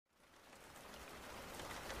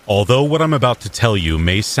Although what I'm about to tell you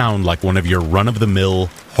may sound like one of your run-of-the-mill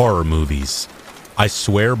horror movies, I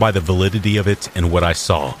swear by the validity of it and what I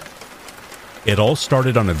saw. It all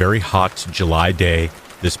started on a very hot July day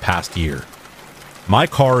this past year. My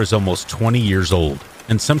car is almost 20 years old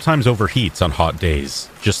and sometimes overheats on hot days,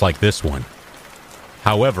 just like this one.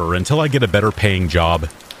 However, until I get a better paying job,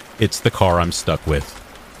 it's the car I'm stuck with.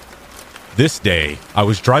 This day, I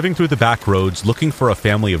was driving through the back roads looking for a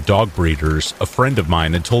family of dog breeders a friend of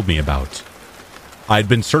mine had told me about. I had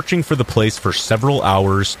been searching for the place for several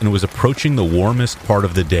hours and was approaching the warmest part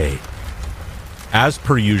of the day. As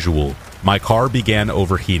per usual, my car began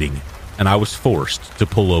overheating, and I was forced to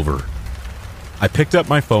pull over. I picked up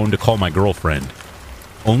my phone to call my girlfriend,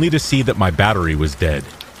 only to see that my battery was dead.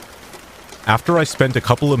 After I spent a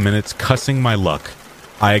couple of minutes cussing my luck,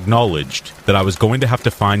 I acknowledged that I was going to have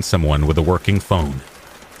to find someone with a working phone.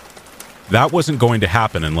 That wasn't going to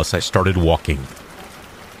happen unless I started walking.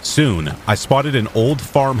 Soon, I spotted an old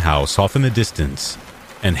farmhouse off in the distance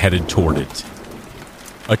and headed toward it.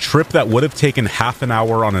 A trip that would have taken half an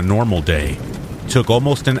hour on a normal day took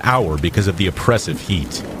almost an hour because of the oppressive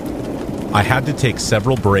heat. I had to take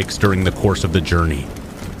several breaks during the course of the journey,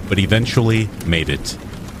 but eventually made it.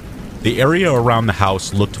 The area around the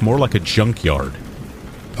house looked more like a junkyard.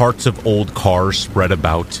 Parts of old cars spread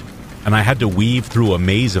about, and I had to weave through a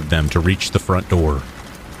maze of them to reach the front door.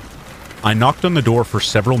 I knocked on the door for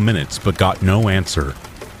several minutes but got no answer.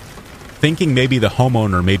 Thinking maybe the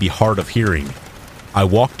homeowner may be hard of hearing, I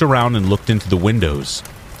walked around and looked into the windows,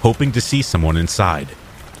 hoping to see someone inside.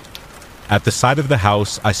 At the side of the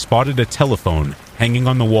house, I spotted a telephone hanging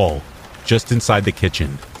on the wall just inside the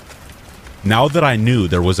kitchen. Now that I knew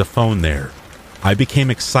there was a phone there, I became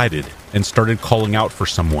excited and started calling out for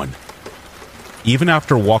someone. Even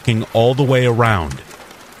after walking all the way around,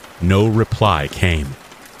 no reply came.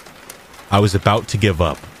 I was about to give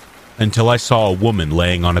up until I saw a woman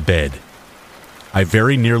laying on a bed. I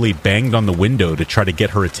very nearly banged on the window to try to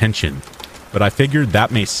get her attention, but I figured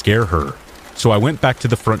that may scare her, so I went back to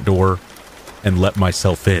the front door and let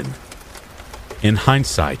myself in. In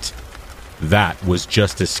hindsight, that was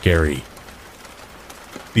just as scary.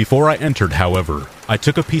 Before I entered, however, I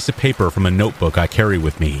took a piece of paper from a notebook I carry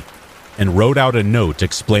with me and wrote out a note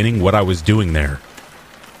explaining what I was doing there.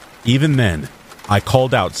 Even then, I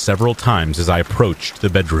called out several times as I approached the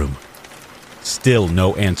bedroom. Still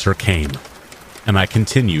no answer came, and I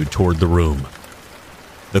continued toward the room.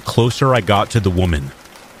 The closer I got to the woman,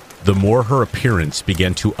 the more her appearance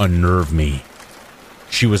began to unnerve me.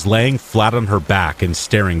 She was laying flat on her back and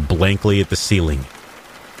staring blankly at the ceiling.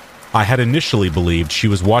 I had initially believed she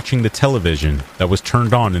was watching the television that was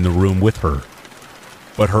turned on in the room with her,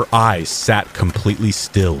 but her eyes sat completely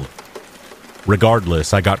still.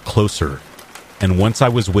 Regardless, I got closer, and once I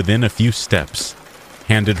was within a few steps,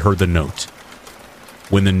 handed her the note.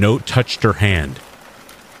 When the note touched her hand,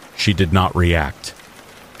 she did not react.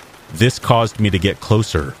 This caused me to get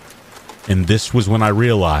closer, and this was when I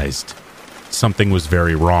realized something was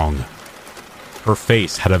very wrong. Her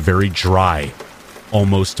face had a very dry,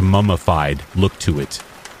 almost mummified look to it.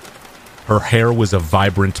 Her hair was a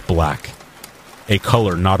vibrant black, a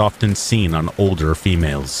color not often seen on older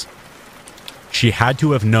females. She had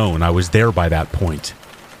to have known I was there by that point,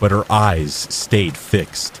 but her eyes stayed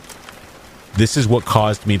fixed. This is what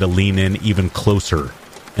caused me to lean in even closer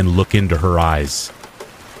and look into her eyes.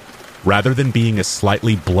 Rather than being a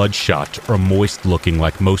slightly bloodshot or moist looking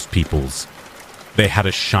like most people's, they had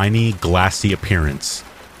a shiny, glassy appearance,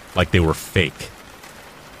 like they were fake.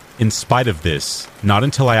 In spite of this, not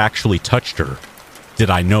until I actually touched her did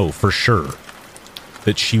I know for sure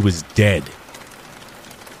that she was dead.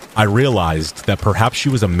 I realized that perhaps she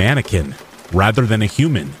was a mannequin rather than a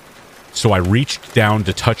human, so I reached down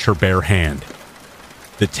to touch her bare hand.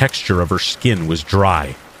 The texture of her skin was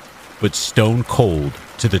dry, but stone cold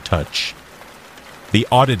to the touch. The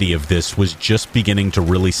oddity of this was just beginning to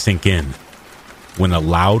really sink in when a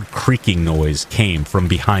loud creaking noise came from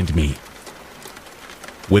behind me.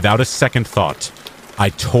 Without a second thought, I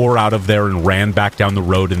tore out of there and ran back down the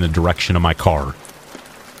road in the direction of my car.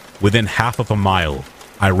 Within half of a mile,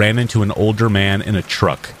 I ran into an older man in a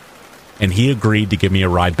truck, and he agreed to give me a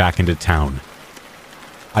ride back into town.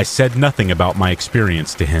 I said nothing about my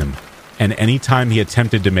experience to him, and any time he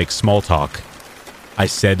attempted to make small talk, I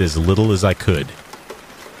said as little as I could.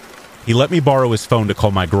 He let me borrow his phone to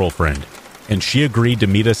call my girlfriend, and she agreed to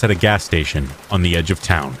meet us at a gas station on the edge of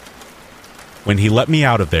town. When he let me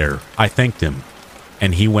out of there, I thanked him,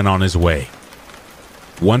 and he went on his way.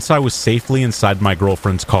 Once I was safely inside my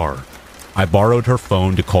girlfriend's car, I borrowed her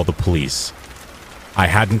phone to call the police. I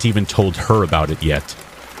hadn't even told her about it yet.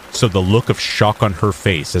 So the look of shock on her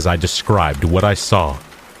face as I described what I saw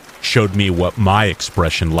showed me what my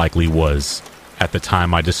expression likely was at the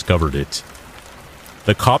time I discovered it.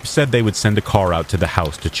 The cops said they would send a car out to the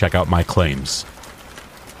house to check out my claims.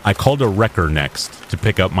 I called a wrecker next to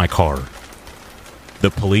pick up my car.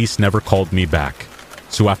 The police never called me back,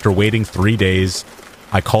 so after waiting 3 days,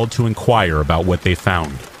 I called to inquire about what they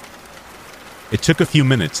found. It took a few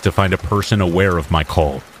minutes to find a person aware of my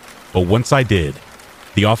call, but once I did,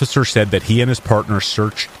 the officer said that he and his partner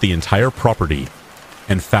searched the entire property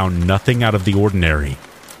and found nothing out of the ordinary,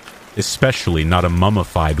 especially not a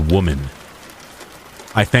mummified woman.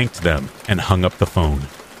 I thanked them and hung up the phone.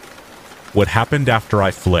 What happened after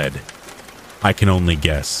I fled, I can only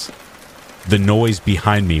guess. The noise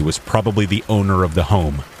behind me was probably the owner of the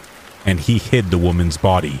home, and he hid the woman's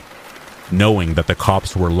body, knowing that the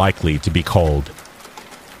cops were likely to be called.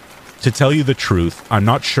 To tell you the truth, I'm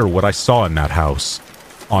not sure what I saw in that house,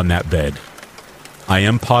 on that bed. I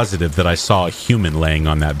am positive that I saw a human laying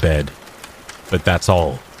on that bed, but that's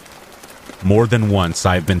all. More than once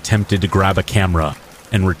I have been tempted to grab a camera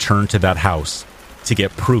and return to that house to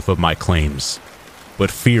get proof of my claims, but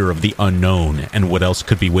fear of the unknown and what else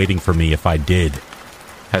could be waiting for me if I did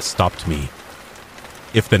has stopped me.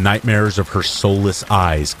 If the nightmares of her soulless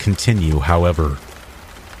eyes continue, however,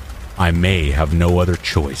 I may have no other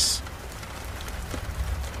choice.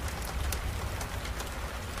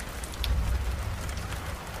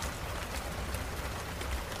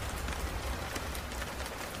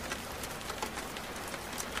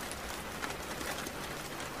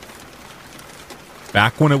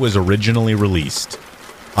 Back when it was originally released,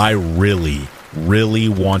 I really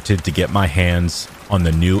wanted to get my hands on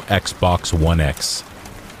the new Xbox One X.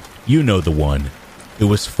 You know the one. It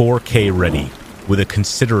was 4K ready, with a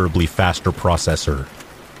considerably faster processor.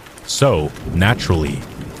 So, naturally,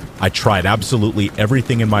 I tried absolutely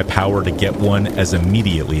everything in my power to get one as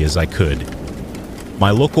immediately as I could.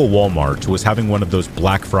 My local Walmart was having one of those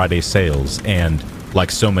Black Friday sales, and,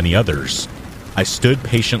 like so many others, I stood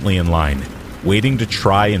patiently in line, waiting to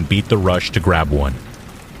try and beat the rush to grab one.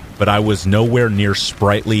 But I was nowhere near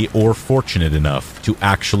sprightly or fortunate enough to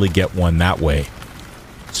actually get one that way.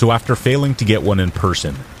 So after failing to get one in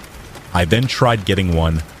person, I then tried getting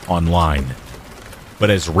one online.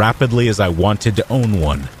 But as rapidly as I wanted to own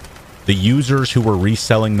one, the users who were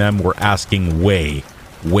reselling them were asking way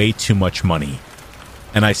too much money,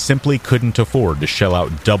 and I simply couldn't afford to shell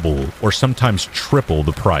out double or sometimes triple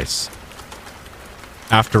the price.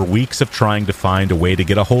 After weeks of trying to find a way to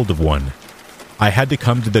get a hold of one, I had to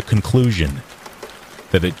come to the conclusion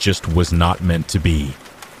that it just was not meant to be.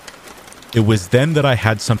 It was then that I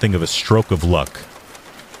had something of a stroke of luck.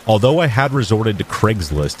 Although I had resorted to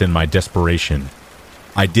Craigslist in my desperation,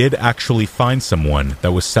 I did actually find someone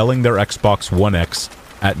that was selling their Xbox One X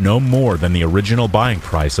at no more than the original buying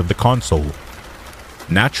price of the console.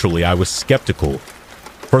 Naturally, I was skeptical.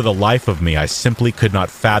 For the life of me, I simply could not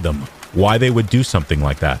fathom why they would do something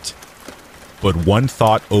like that. But one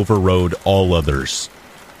thought overrode all others.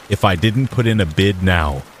 If I didn't put in a bid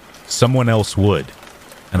now, someone else would,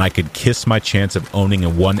 and I could kiss my chance of owning a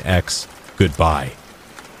One X goodbye.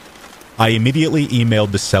 I immediately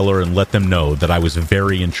emailed the seller and let them know that I was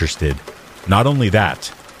very interested. Not only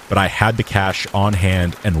that, but I had the cash on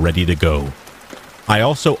hand and ready to go. I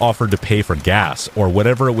also offered to pay for gas or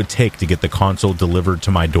whatever it would take to get the console delivered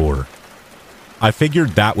to my door. I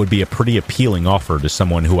figured that would be a pretty appealing offer to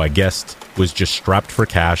someone who I guessed was just strapped for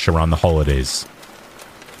cash around the holidays.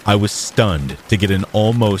 I was stunned to get an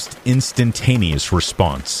almost instantaneous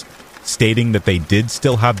response, stating that they did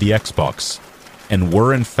still have the Xbox, and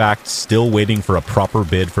were in fact still waiting for a proper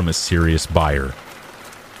bid from a serious buyer.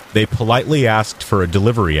 They politely asked for a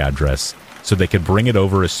delivery address so they could bring it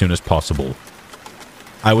over as soon as possible.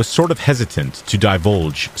 I was sort of hesitant to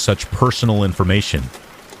divulge such personal information,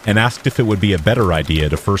 and asked if it would be a better idea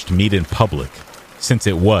to first meet in public, since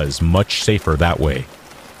it was much safer that way.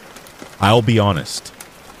 I'll be honest,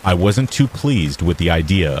 I wasn't too pleased with the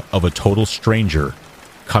idea of a total stranger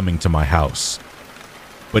coming to my house.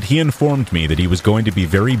 But he informed me that he was going to be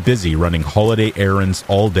very busy running holiday errands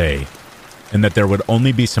all day, and that there would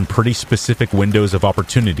only be some pretty specific windows of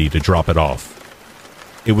opportunity to drop it off.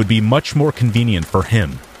 It would be much more convenient for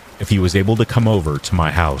him if he was able to come over to my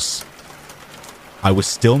house. I was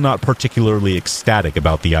still not particularly ecstatic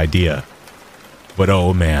about the idea, but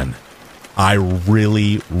oh man, I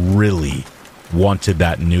really wanted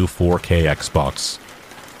that new 4K Xbox.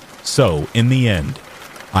 So, in the end,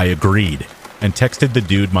 I agreed and texted the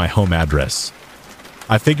dude my home address.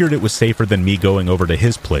 I figured it was safer than me going over to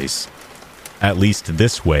his place. At least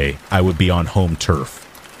this way, I would be on home turf.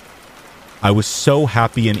 I was so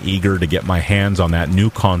happy and eager to get my hands on that new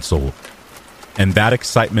console, and that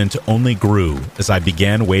excitement only grew as I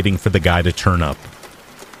began waiting for the guy to turn up.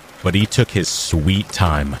 But he took his sweet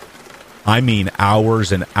time. I mean,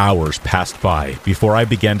 hours and hours passed by before I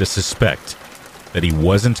began to suspect that he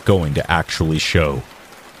wasn't going to actually show.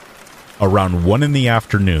 Around 1 in the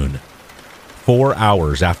afternoon, 4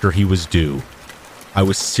 hours after he was due, I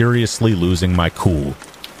was seriously losing my cool,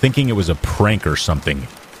 thinking it was a prank or something.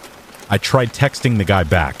 I tried texting the guy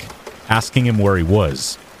back, asking him where he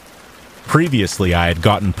was. Previously, I had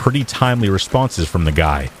gotten pretty timely responses from the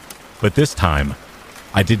guy, but this time,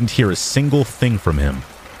 I didn't hear a single thing from him.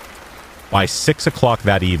 By 6 o'clock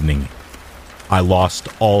that evening, I lost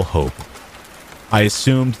all hope. I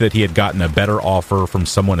assumed that he had gotten a better offer from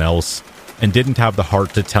someone else and didn't have the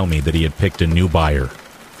heart to tell me that he had picked a new buyer.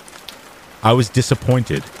 I was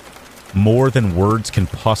disappointed, more than words can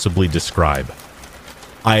possibly describe.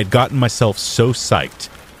 I had gotten myself so psyched,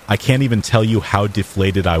 I can't even tell you how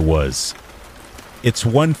deflated I was. It's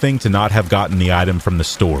one thing to not have gotten the item from the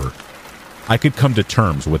store. I could come to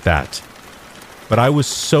terms with that. But I was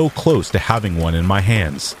so close to having one in my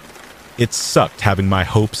hands. It sucked having my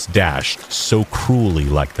hopes dashed so cruelly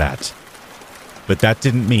like that. But that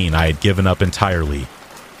didn't mean I had given up entirely.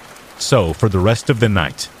 So, for the rest of the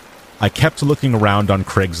night, I kept looking around on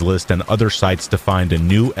Craigslist and other sites to find a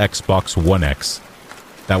new Xbox One X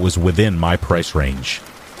that was within my price range.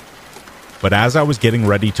 But as I was getting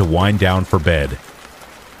ready to wind down for bed,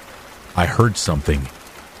 I heard something.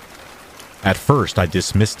 At first, I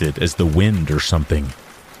dismissed it as the wind or something,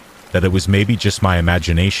 that it was maybe just my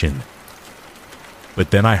imagination. But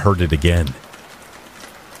then I heard it again.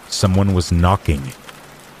 Someone was knocking,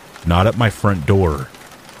 not at my front door,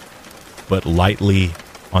 but lightly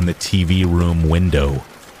on the TV room window.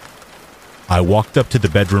 I walked up to the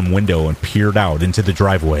bedroom window and peered out into the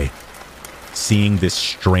driveway, seeing this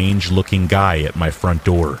strange-looking guy at my front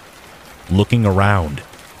door, looking around,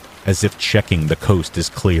 as if checking the coast is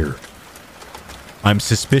clear. I'm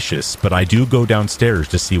suspicious, but I do go downstairs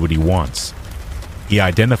to see what he wants. He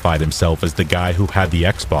identified himself as the guy who had the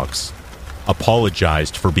Xbox,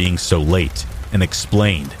 apologized for being so late, and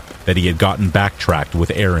explained that he had gotten backtracked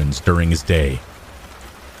with errands during his day.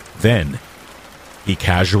 Then, he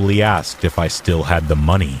casually asked if I still had the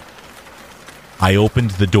money. I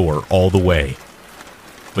opened the door all the way,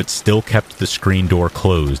 but still kept the screen door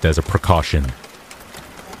closed as a precaution.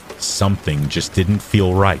 Something just didn't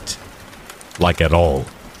feel right. Like at all.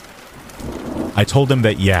 I told him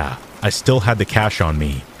that yeah, I still had the cash on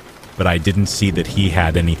me, but I didn't see that he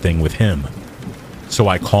had anything with him. So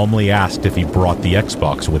I calmly asked if he brought the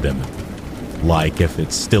Xbox with him, like if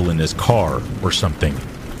it's still in his car or something.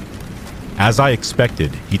 As I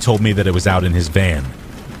expected, he told me that it was out in his van.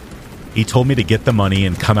 He told me to get the money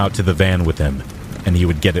and come out to the van with him, and he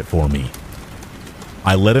would get it for me.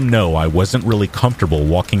 I let him know I wasn't really comfortable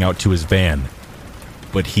walking out to his van,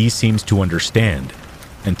 but he seems to understand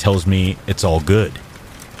and tells me it's all good.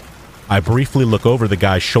 I briefly look over the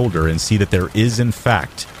guy's shoulder and see that there is, in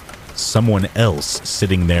fact, someone else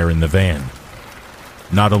sitting there in the van.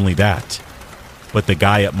 Not only that, but the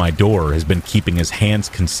guy at my door has been keeping his hands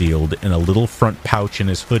concealed in a little front pouch in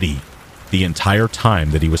his hoodie the entire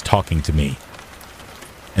time that he was talking to me.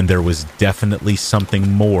 And there was definitely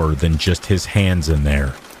something more than just his hands in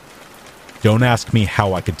there. Don't ask me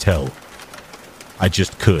how I could tell. I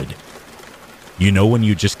just could. You know when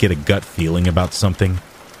you just get a gut feeling about something?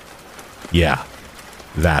 Yeah,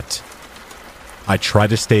 that. I try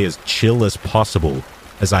to stay as chill as possible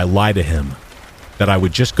as I lie to him that I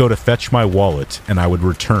would just go to fetch my wallet and I would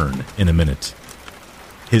return in a minute.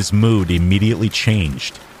 His mood immediately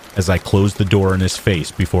changed as I closed the door in his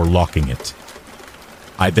face before locking it.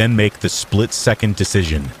 I then make the split-second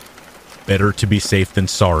decision. Better to be safe than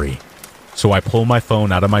sorry. So I pull my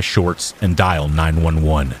phone out of my shorts and dial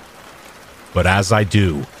 911. But as I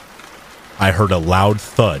do, I heard a loud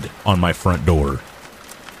thud on my front door.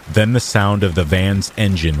 Then the sound of the van's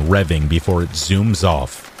engine revving before it zooms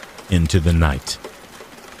off into the night.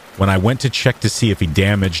 When I went to check to see if he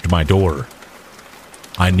damaged my door,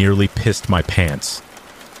 I nearly pissed my pants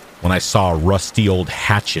when I saw a rusty old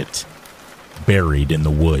hatchet buried in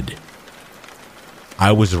the wood.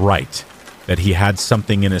 I was right that he had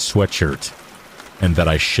something in his sweatshirt and that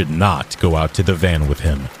I should not go out to the van with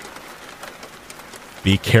him.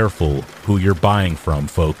 Be careful who you're buying from,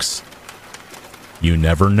 folks. You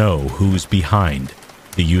never know who's behind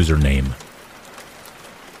the username.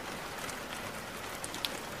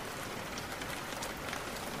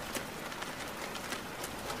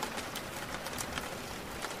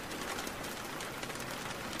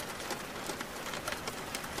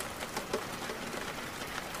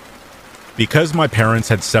 Because my parents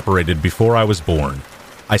had separated before I was born,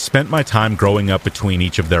 I spent my time growing up between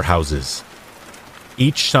each of their houses.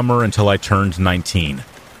 Each summer until I turned 19,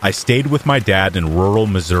 I stayed with my dad in rural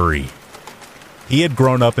Missouri. He had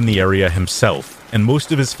grown up in the area himself, and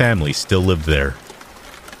most of his family still lived there.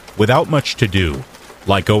 Without much to do,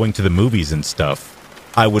 like going to the movies and stuff,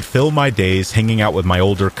 I would fill my days hanging out with my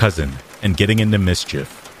older cousin and getting into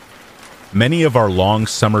mischief. Many of our long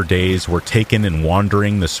summer days were taken in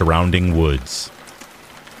wandering the surrounding woods.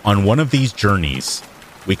 On one of these journeys,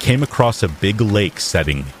 we came across a big lake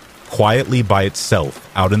setting quietly by itself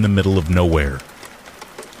out in the middle of nowhere.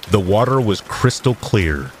 The water was crystal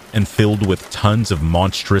clear and filled with tons of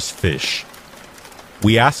monstrous fish.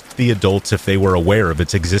 We asked the adults if they were aware of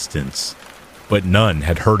its existence, but none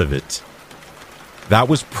had heard of it. That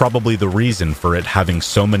was probably the reason for it having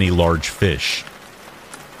so many large fish.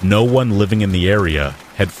 No one living in the area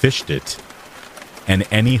had fished it, and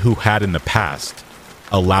any who had in the past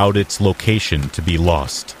allowed its location to be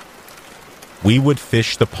lost. We would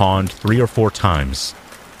fish the pond 3 or 4 times,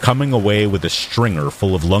 coming away with a stringer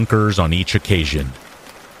full of lunkers on each occasion.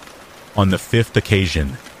 On the 5th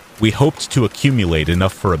occasion, we hoped to accumulate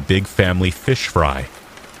enough for a big family fish fry.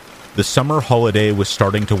 The summer holiday was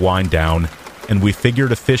starting to wind down, and we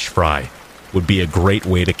figured a fish fry would be a great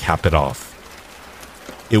way to cap it off.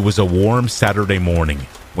 It was a warm Saturday morning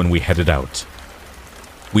when we headed out.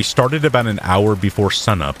 We started about an hour before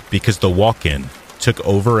sunup because the walk-in took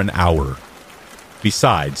over an hour.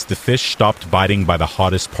 Besides, the fish stopped biting by the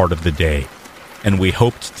hottest part of the day, and we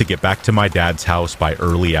hoped to get back to my dad's house by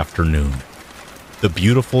early afternoon. The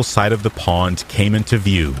beautiful side of the pond came into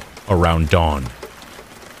view around dawn.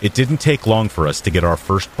 It didn't take long for us to get our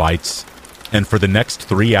first bites, and for the next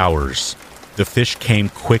 3 hours, the fish came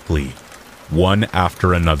quickly, one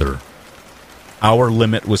after another. Our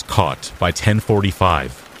limit was caught by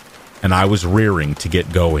 10:45, and I was rearing to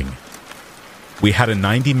get going. We had a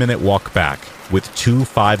 90-minute walk back with 2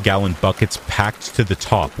 5-gallon buckets packed to the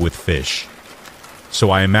top with fish, so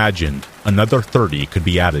I imagined another 30 could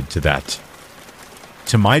be added to that.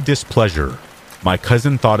 To my displeasure, my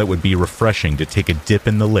cousin thought it would be refreshing to take a dip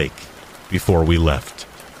in the lake before we left.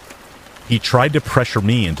 He tried to pressure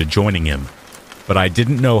me into joining him, but I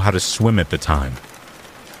didn't know how to swim at the time.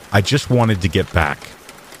 I just wanted to get back,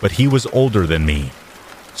 but he was older than me,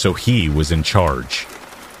 so he was in charge.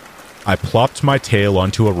 I plopped my tail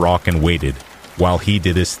onto a rock and waited while he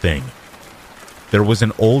did his thing. There was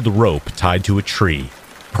an old rope tied to a tree,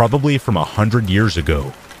 probably from 100 years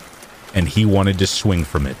ago, and he wanted to swing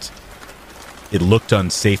from it. It looked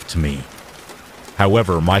unsafe to me.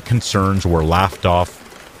 However, my concerns were laughed off,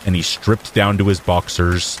 and he stripped down to his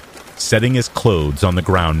boxers, setting his clothes on the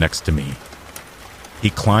ground next to me. He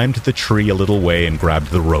climbed the tree a little way and grabbed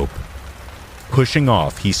the rope. Pushing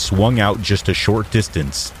off, he swung out just a short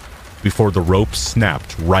distance before the rope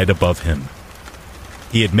snapped right above him.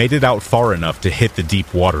 He had made it out far enough to hit the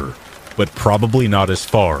deep water, but probably not as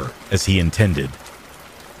far as he intended.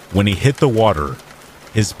 When he hit the water,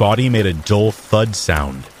 his body made a dull thud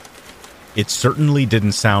sound. It certainly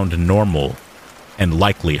didn't sound normal, and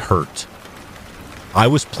likely hurt. I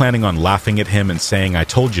was planning on laughing at him and saying I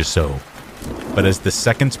told you so, but as the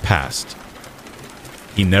seconds passed,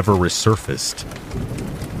 he never resurfaced.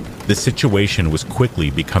 The situation was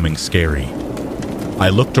quickly becoming scary. I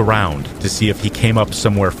looked around to see if he came up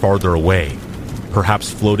somewhere farther away, perhaps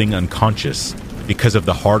floating unconscious because of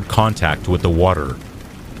the hard contact with the water.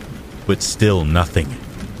 But still nothing.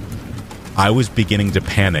 I was beginning to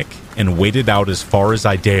panic and waded out as far as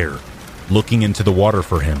I dare, looking into the water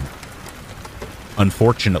for him.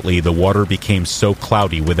 Unfortunately, the water became so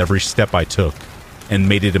cloudy with every step I took and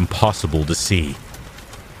made it impossible to see.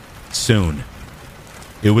 Soon,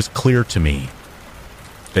 it was clear to me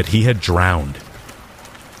that he had drowned.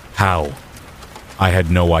 How? I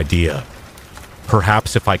had no idea.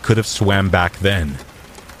 Perhaps if I could have swam back then,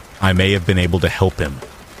 I may have been able to help him.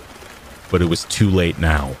 But it was too late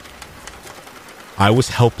now. I was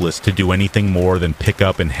helpless to do anything more than pick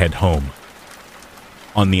up and head home.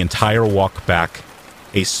 On the entire walk back,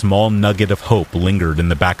 a small nugget of hope lingered in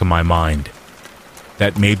the back of my mind.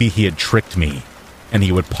 That maybe he had tricked me, and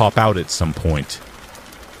he would pop out at some point.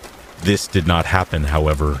 This did not happen,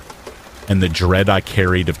 however, and the dread I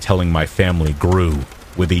carried of telling my family grew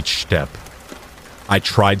with each step. I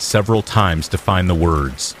tried several times to find the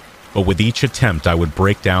words, but with each attempt I would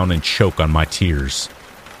break down and choke on my tears.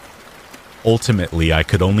 Ultimately, I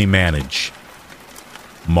could only manage.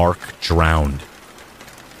 Mark drowned.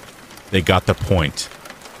 They got the point,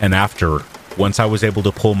 and once I was able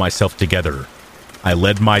to pull myself together, I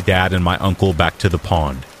led my dad and my uncle back to the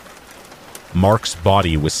pond. Mark's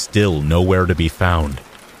body was still nowhere to be found.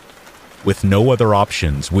 With no other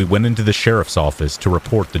options, we went into the sheriff's office to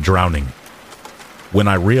report the drowning. When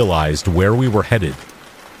I realized where we were headed,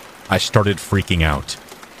 I started freaking out.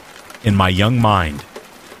 In my young mind,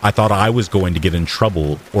 I thought I was going to get in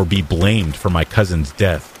trouble or be blamed for my cousin's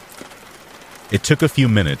death. It took a few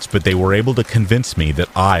minutes, but they were able to convince me that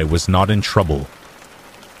I was not in trouble.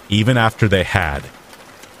 Even after they had,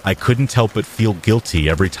 I couldn't help but feel guilty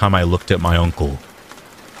every time I looked at my uncle.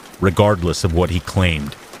 Regardless of what he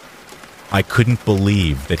claimed, I couldn't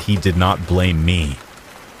believe that he did not blame me,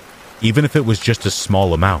 even if it was just a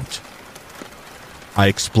small amount. I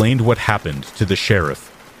explained what happened to the sheriff,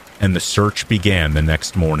 and the search began the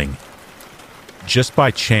next morning. Just by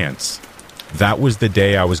chance, that was the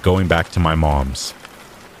day I was going back to my mom's.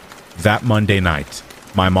 That Monday night,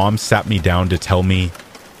 my mom sat me down to tell me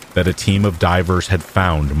that a team of divers had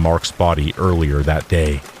found Mark's body earlier that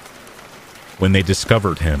day. When they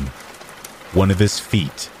discovered him, one of his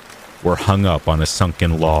feet were hung up on a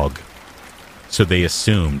sunken log, so they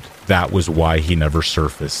assumed that was why he never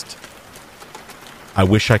surfaced. I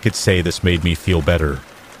wish I could say this made me feel better,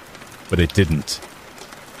 but it didn't.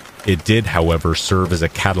 It did, however, serve as a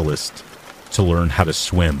catalyst to learn how to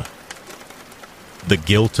swim. The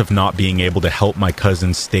guilt of not being able to help my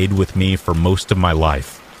cousin stayed with me for most of my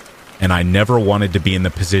life, and I never wanted to be in the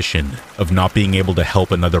position of not being able to help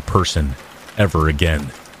another person ever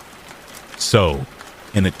again. So,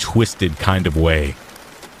 in a twisted kind of way,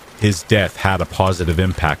 his death had a positive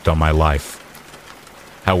impact on my life.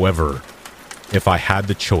 However, if I had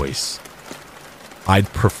the choice,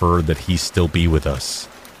 I'd prefer that he still be with us.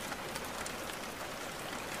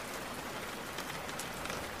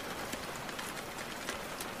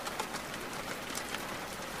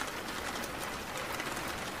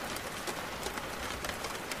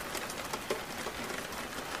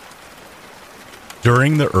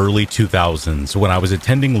 During the early 2000s, when I was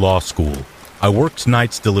attending law school, I worked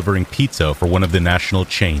nights delivering pizza for one of the national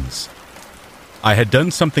chains. I had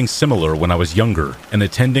done something similar when I was younger and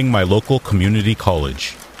attending my local community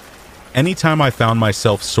college. Anytime I found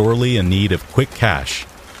myself sorely in need of quick cash,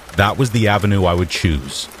 that was the avenue I would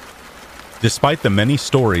choose. Despite the many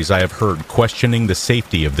stories I have heard questioning the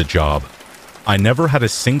safety of the job, I never had a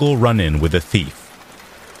single run-in with a thief.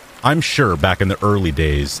 I'm sure back in the early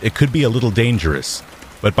days it could be a little dangerous,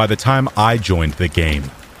 but by the time I joined the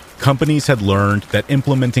game, companies had learned that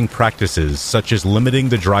implementing practices such as limiting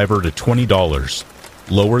the driver to $20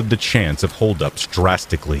 lowered the chance of holdups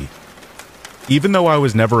drastically. Even though I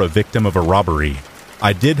was never a victim of a robbery,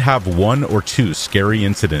 I did have one or two scary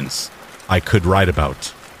incidents I could write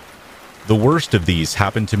about. The worst of these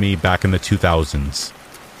happened to me back in the 2000s.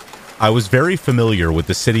 I was very familiar with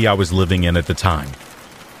the city I was living in at the time.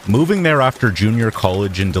 Moving there after junior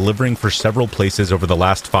college and delivering for several places over the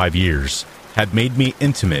last 5 years had made me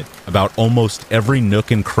intimate about almost every nook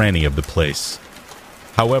and cranny of the place.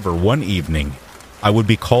 However, one evening, I would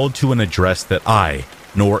be called to an address that I,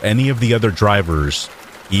 nor any of the other drivers,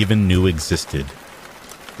 even knew existed.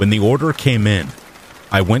 When the order came in,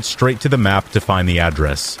 I went straight to the map to find the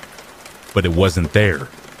address, but it wasn't there.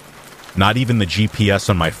 Not even the GPS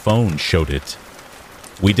on my phone showed it.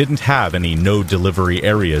 We didn't have any no delivery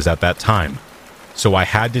areas at that time, so I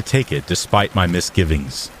had to take it despite my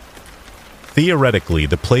misgivings. Theoretically,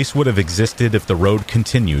 the place would have existed if the road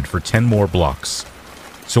continued for 10 more blocks,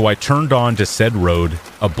 so I turned on to said road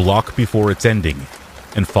a block before its ending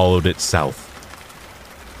and followed it south.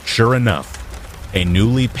 Sure enough, a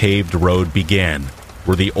newly paved road began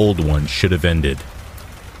where the old one should have ended.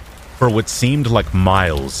 For what seemed like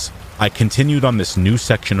miles, I continued on this new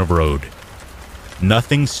section of road.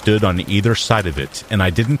 Nothing stood on either side of it, and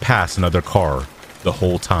I didn't pass another car the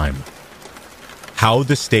whole time. How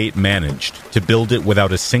the state managed to build it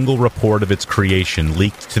without a single report of its creation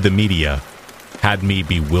leaked to the media had me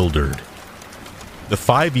bewildered. The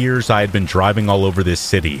 5 years I had been driving all over this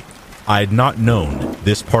city, I had not known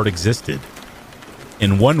this part existed.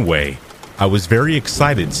 In one way, I was very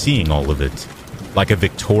excited seeing all of it, like a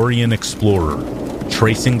Victorian explorer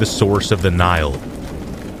tracing the source of the Nile.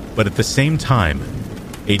 But at the same time,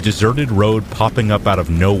 a deserted road popping up out of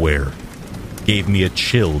nowhere gave me a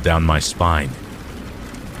chill down my spine.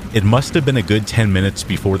 It must have been a good 10 minutes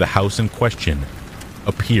before the house in question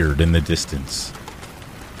appeared in the distance.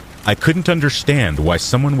 I couldn't understand why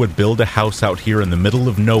someone would build a house out here in the middle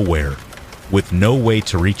of nowhere with no way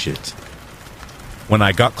to reach it. When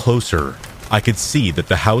I got closer, I could see that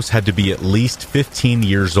the house had to be at least 15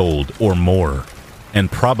 years old or more,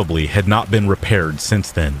 and probably had not been repaired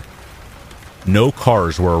since then. No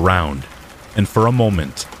cars were around, and for a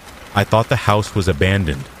moment, I thought the house was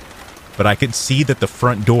abandoned, but I could see that the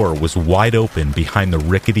front door was wide open behind the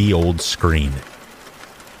rickety old screen.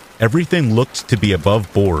 Everything looked to be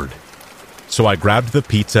above board, so I grabbed the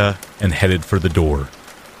pizza and headed for the door.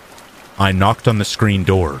 I knocked on the screen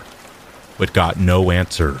door, but got no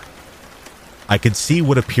answer. I could see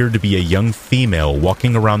what appeared to be a young female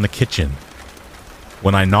walking around the kitchen.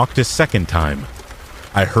 When I knocked a second time,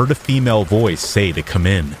 I heard a female voice say to come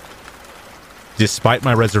in. Despite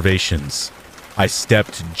my reservations, I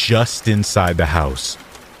stepped just inside the house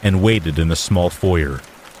and waited in a small foyer.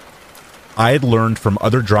 I had learned from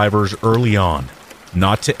other drivers early on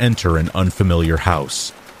not to enter an unfamiliar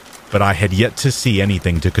house, but I had yet to see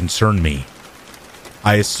anything to concern me.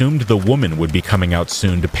 I assumed the woman would be coming out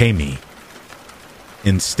soon to pay me.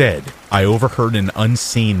 Instead, I overheard an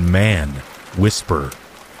unseen man whisper,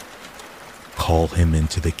 "Call him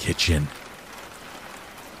into the kitchen."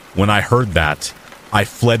 When I heard that, I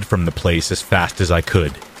fled from the place as fast as I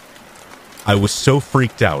could. I was so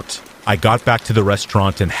freaked out, I got back to the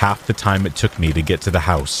restaurant in half the time it took me to get to the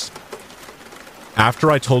house. After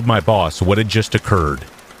I told my boss what had just occurred,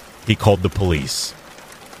 he called the police.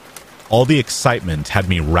 All the excitement had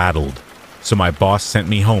me rattled, so my boss sent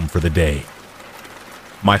me home for the day.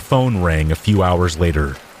 My phone rang a few hours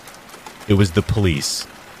later. It was the police.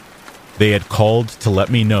 They had called to let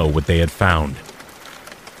me know what they had found.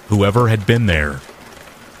 Whoever had been there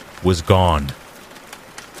was gone.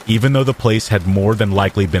 Even though the place had more than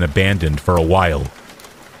likely been abandoned for a while,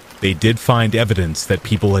 they did find evidence that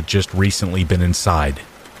people had just recently been inside.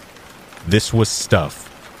 This was stuff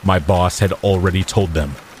my boss had already told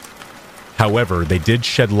them. However, they did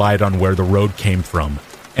shed light on where the road came from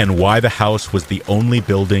and why the house was the only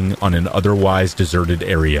building on an otherwise deserted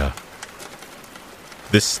area.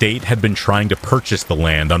 The state had been trying to purchase the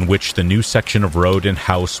land on which the new section of road and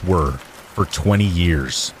house were for 20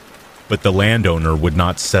 years, but the landowner would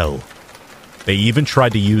not sell. They even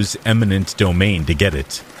tried to use eminent domain to get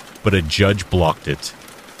it, but a judge blocked it.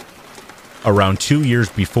 Around 2 years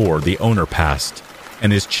before, the owner passed,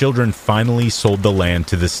 and his children finally sold the land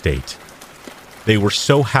to the state. They were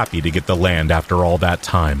so happy to get the land after all that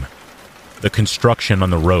time. The construction on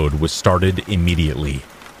the road was started immediately.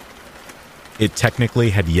 It technically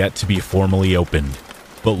had yet to be formally opened,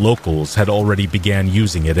 but locals had already began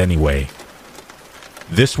using it anyway.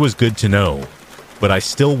 This was good to know, but I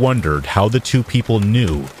still wondered how the two people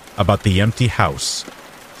knew about the empty house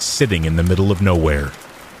sitting in the middle of nowhere.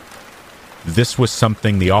 This was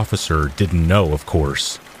something the officer didn't know, of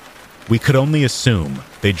course. We could only assume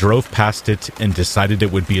they drove past it and decided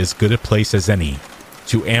it would be as good a place as any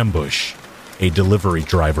to ambush a delivery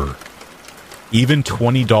driver. Even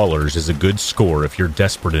 $20 is a good score if you're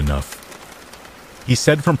desperate enough. He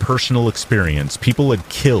said from personal experience, people had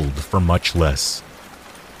killed for much less.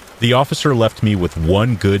 The officer left me with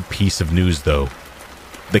one good piece of news, though.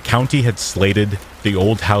 The county had slated the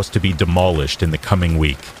old house to be demolished in the coming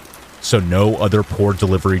week, so no other poor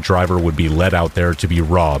delivery driver would be let out there to be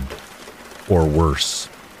robbed, or worse.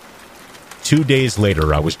 2 days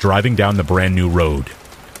later, I was driving down the brand new road,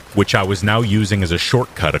 which I was now using as a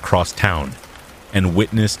shortcut across town, and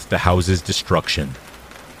witnessed the house's destruction.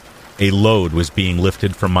 A load was being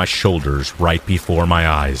lifted from my shoulders right before my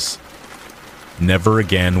eyes. Never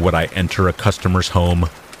again would I enter a customer's home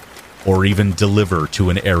or even deliver to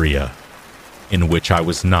an area in which I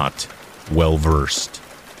was not well versed.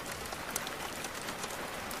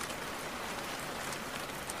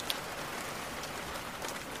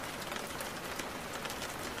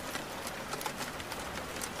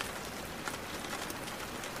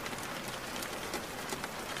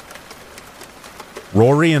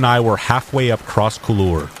 Rory and I were halfway up Cross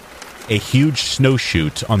Couleur, a huge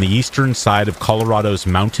snowshoot on the eastern side of Colorado's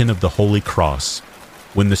Mountain of the Holy Cross,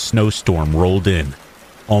 when the snowstorm rolled in,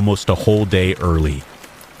 almost a whole day early.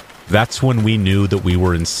 That's when we knew that we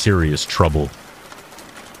were in serious trouble.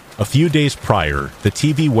 A few days prior, the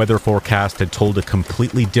TV weather forecast had told a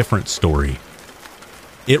completely different story.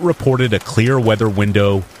 It reported a clear weather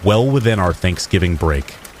window well within our Thanksgiving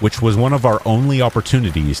break, which was one of our only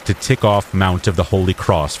opportunities to tick off Mount of the Holy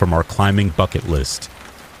Cross from our climbing bucket list.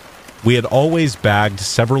 We had always bagged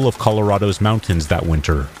several of Colorado's mountains that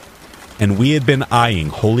winter, and we had been eyeing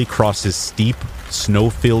Holy Cross's steep,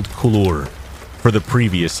 snow-filled couloir for the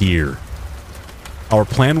previous year. Our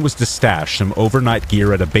plan was to stash some overnight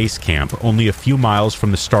gear at a base camp only a few miles from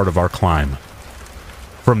the start of our climb.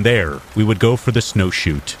 From there, we would go for the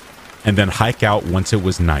snowshoot, and then hike out once it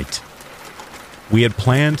was night. We had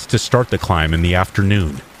planned to start the climb in the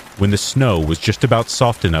afternoon, when the snow was just about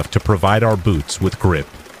soft enough to provide our boots with grip.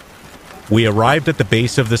 We arrived at the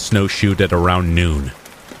base of the snowshoot at around noon.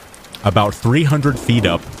 About 300 feet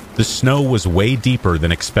up, The snow was way deeper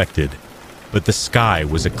than expected, but the sky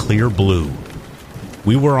was a clear blue.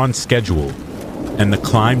 We were on schedule, and the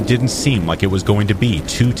climb didn't seem like it was going to be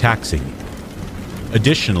too taxing.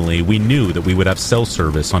 Additionally, we knew that we would have cell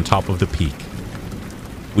service on top of the peak.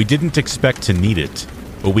 We didn't expect to need it,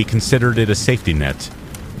 but we considered it a safety net.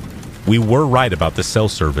 We were right about the cell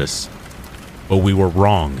service, but we were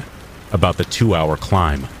wrong about the 2-hour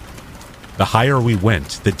climb. The higher we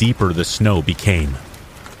went, the deeper the snow became.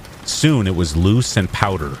 Soon it was loose and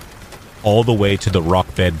powder, all the way to the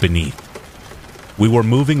rock bed beneath. We were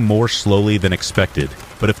moving more slowly than expected,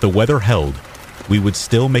 but if the weather held, we would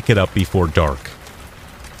still make it up before dark.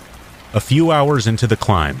 A few hours into the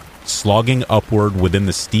climb, slogging upward within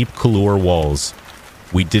the steep couloir walls,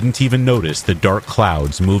 we didn't even notice the dark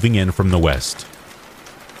clouds moving in from the west.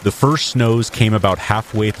 The first snows came about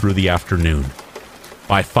halfway through the afternoon.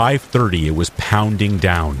 By 5:30 it was pounding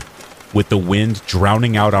down, with the wind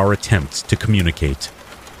drowning out our attempts to communicate.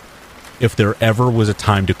 If there ever was a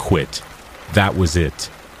time to quit, that was it.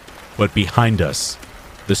 But behind us,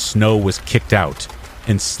 the snow was kicked out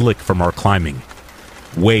and slick from our climbing,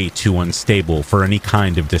 way too unstable for any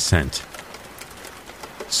kind of descent.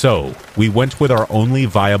 So, we went with our only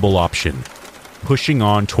viable option, pushing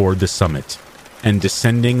on toward the summit, and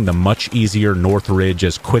descending the much easier North Ridge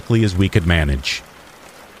as quickly as we could manage.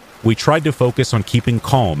 We tried to focus on keeping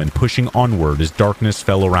calm and pushing onward as darkness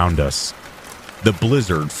fell around us. The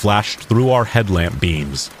blizzard flashed through our headlamp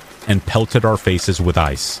beams and pelted our faces with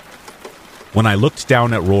ice. When I looked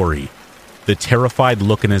down at Rory, the terrified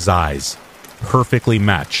look in his eyes perfectly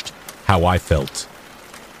matched how I felt.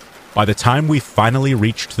 By the time we finally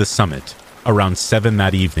reached the summit, around 7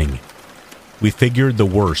 that evening, we figured the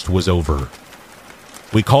worst was over.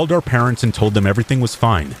 We called our parents and told them everything was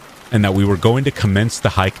fine, and that we were going to commence the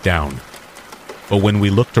hike down. But when we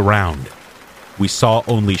looked around, we saw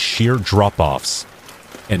only sheer drop-offs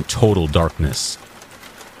and total darkness.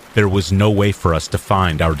 There was no way for us to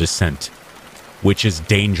find our descent, which is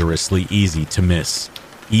dangerously easy to miss,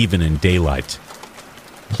 even in daylight.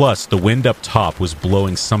 Plus, the wind up top was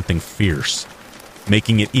blowing something fierce,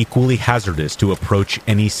 making it equally hazardous to approach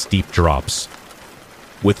any steep drops.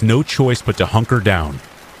 With no choice but to hunker down,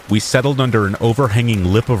 we settled under an overhanging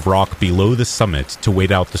lip of rock below the summit to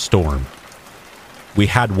wait out the storm. We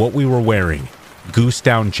had what we were wearing: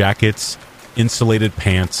 goose-down jackets, insulated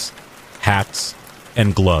pants, hats,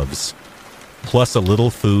 and gloves, plus a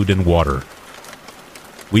little food and water.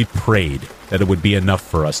 We prayed that it would be enough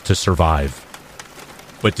for us to survive.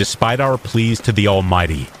 But despite our pleas to the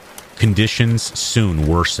Almighty, conditions soon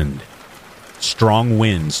worsened. Strong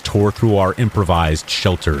winds tore through our improvised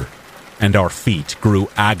shelter, and our feet grew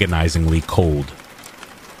agonizingly cold.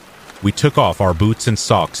 We took off our boots and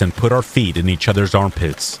socks and put our feet in each other's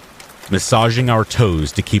armpits, massaging our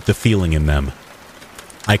toes to keep the feeling in them.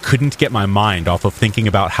 I couldn't get my mind off of thinking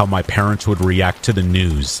about how my parents would react to the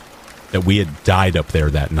news that we had died up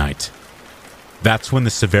there that night. That's when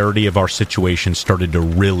the severity of our situation started to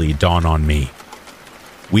really dawn on me.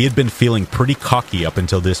 We had been feeling pretty cocky up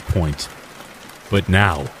until this point, but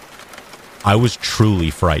now I was truly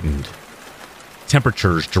frightened.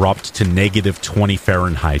 Temperatures dropped to -20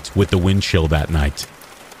 Fahrenheit with the wind chill that night.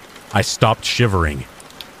 I stopped shivering,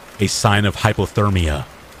 a sign of hypothermia,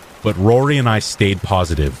 but Rory and I stayed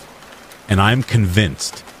positive, and I'm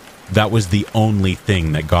convinced that was the only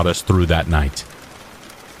thing that got us through that night.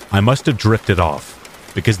 I must have drifted off,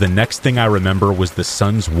 because the next thing I remember was the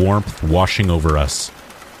sun's warmth washing over us.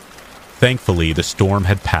 Thankfully, the storm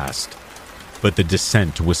had passed, but the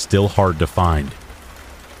descent was still hard to find.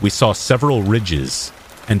 We saw several ridges,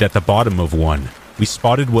 and at the bottom of one, we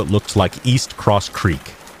spotted what looked like East Cross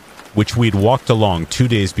Creek, which we'd walked along 2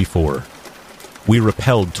 days before. We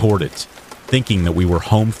rappelled toward it, thinking that we were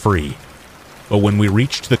home free, but when we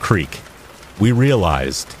reached the creek, we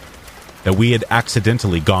realized that we had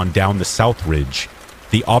accidentally gone down the south ridge,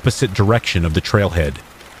 the opposite direction of the trailhead,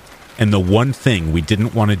 and the one thing we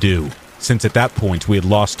didn't want to do, since at that point we had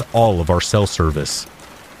lost all of our cell service.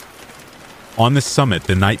 On the summit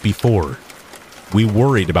the night before, we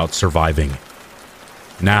worried about surviving.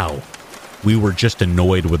 Now, we were just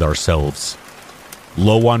annoyed with ourselves,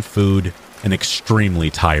 low on food and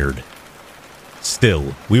extremely tired.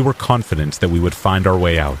 Still, we were confident that we would find our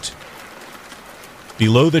way out.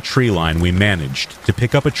 Below the tree line, we managed to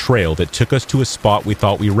pick up a trail that took us to a spot we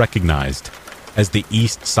thought we recognized as the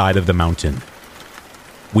east side of the mountain.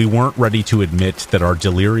 We weren't ready to admit that our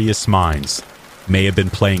delirious minds may have been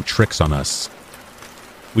playing tricks on us.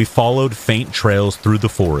 We followed faint trails through the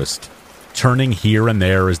forest, turning here and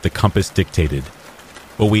there as the compass dictated,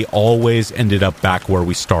 but we always ended up back where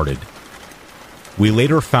we started. We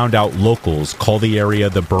later found out locals call the area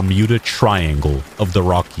the Bermuda Triangle of the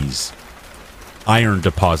Rockies. Iron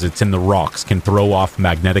deposits in the rocks can throw off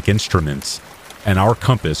magnetic instruments, and our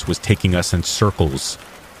compass was taking us in circles.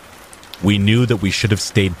 We knew that we should have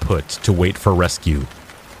stayed put to wait for rescue,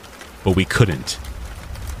 but we couldn't.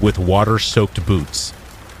 With water-soaked boots,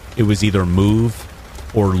 it was either move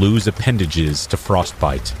or lose appendages to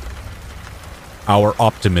frostbite. Our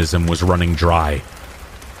optimism was running dry.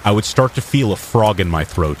 I would start to feel a frog in my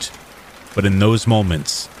throat, but in those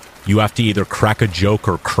moments, you have to either crack a joke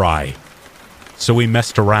or cry. So we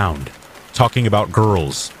messed around, talking about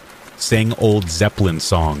girls, sang old Zeppelin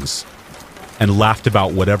songs, and laughed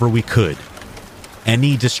about whatever we could,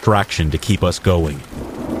 any distraction to keep us going.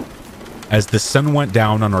 As the sun went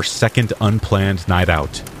down on our second unplanned night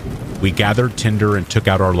out, we gathered tinder and took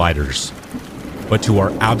out our lighters. But to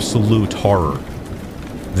our absolute horror,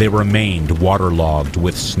 they remained waterlogged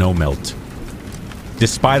with snowmelt.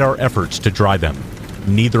 Despite our efforts to dry them,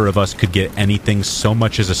 neither of us could get anything so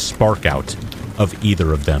much as a spark out of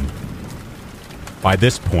either of them. By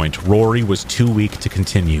this point, Rory was too weak to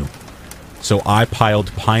continue, so I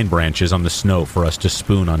piled pine branches on the snow for us to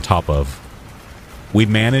spoon on top of. We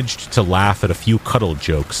managed to laugh at a few cuddle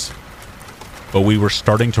jokes, but we were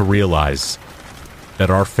starting to realize that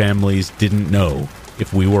our families didn't know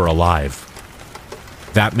if we were alive.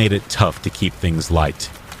 That made it tough to keep things light.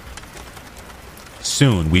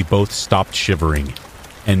 Soon, we both stopped shivering,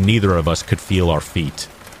 and neither of us could feel our feet.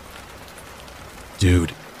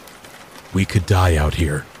 "Dude, we could die out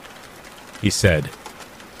here," he said.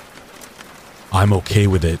 "I'm okay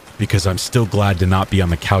with it because I'm still glad to not be on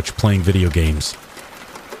the couch playing video games.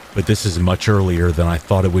 But this is much earlier than I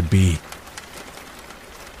thought it would be.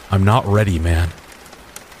 I'm not ready, man."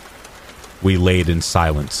 We laid in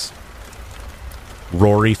silence.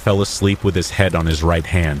 Rory fell asleep with his head on his right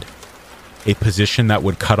hand, a position that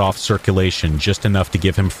would cut off circulation just enough to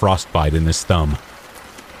give him frostbite in his thumb.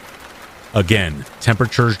 Again,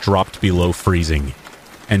 temperatures dropped below freezing,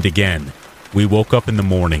 and again, we woke up in the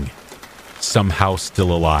morning, somehow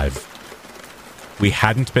still alive. We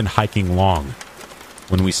hadn't been hiking long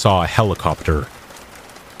when we saw a helicopter.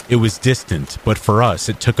 It was distant, but for us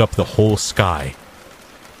it took up the whole sky.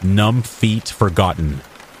 Numb feet forgotten,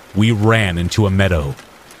 we ran into a meadow,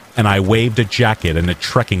 and I waved a jacket and a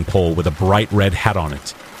trekking pole with a bright red hat on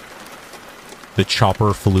it. The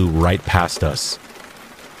chopper flew right past us.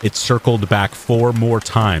 It circled back 4 more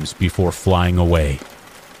times before flying away.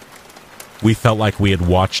 We felt like we had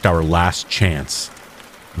watched our last chance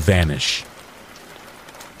vanish.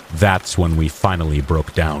 That's when we finally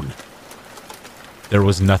broke down. There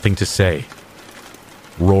was nothing to say.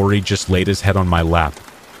 Rory just laid his head on my lap,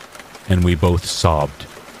 and we both sobbed.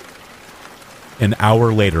 An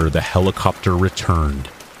hour later, the helicopter returned,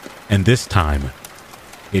 and this time,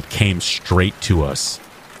 it came straight to us.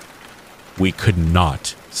 We could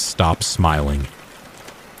not stop smiling.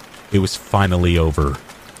 It was finally over.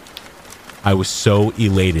 I was so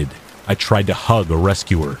elated, I tried to hug a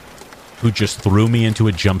rescuer, who just threw me into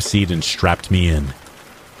a jump seat and strapped me in.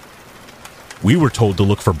 "We were told to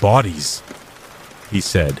look for bodies," he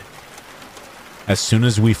said. As soon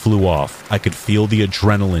as we flew off, I could feel the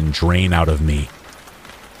adrenaline drain out of me.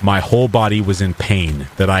 My whole body was in pain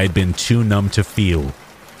that I had been too numb to feel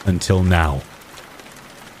until now.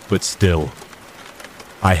 But still,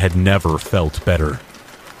 I had never felt better.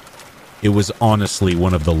 It was honestly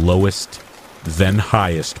one of the lowest, then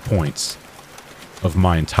highest points of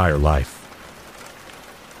my entire life.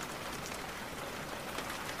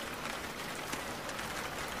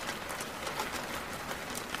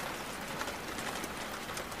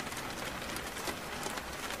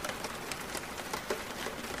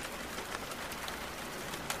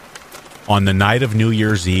 On the night of New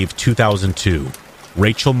Year's Eve 2002,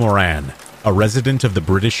 Rachel Moran, a resident of the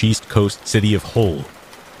British East Coast city of Hull,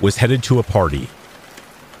 was headed to a party.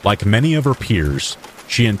 Like many of her peers,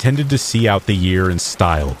 she intended to see out the year in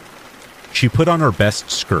style. She put on her best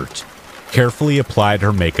skirt, carefully applied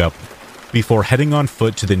her makeup, before heading on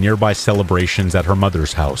foot to the nearby celebrations at her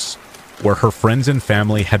mother's house, where her friends and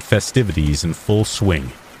family had festivities in full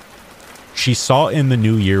swing. She saw in the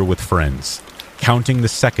new year with friends, counting the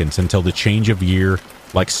seconds until the change of year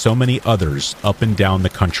like so many others up and down the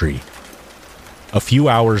country. A few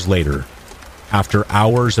hours later, after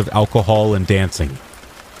hours of alcohol and dancing,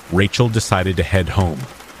 Rachel decided to head home.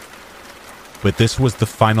 But this was the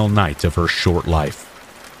final night of her short life.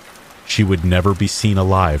 She would never be seen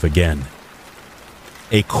alive again.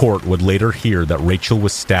 A court would later hear that Rachel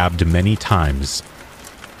was stabbed many times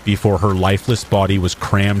before her lifeless body was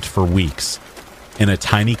crammed for weeks in a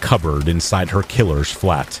tiny cupboard inside her killer's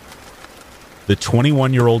flat. the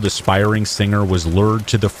 21-year-old aspiring singer was lured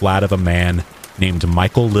to the flat of a man named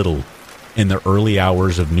Michael Little in the early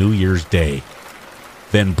hours of New Year's Day,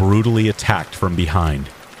 then brutally attacked from behind,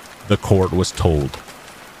 the court was told.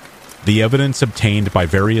 The evidence obtained by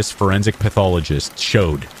various forensic pathologists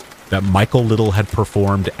showed that Michael Little had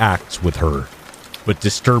performed acts with her, but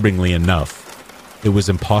disturbingly enough, it was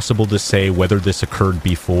impossible to say whether this occurred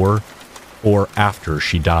before or after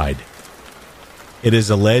she died. It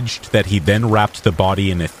is alleged that he then wrapped the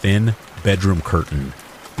body in a thin bedroom curtain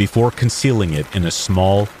before concealing it in a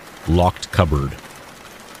small, locked cupboard.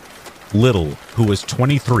 Little, who was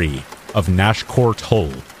 23, of Nash Court,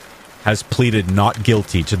 Hull, has pleaded not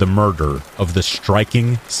guilty to the murder of the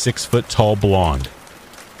striking 6-foot-tall blonde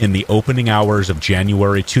in the opening hours of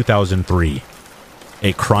January 2003,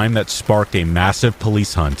 a crime that sparked a massive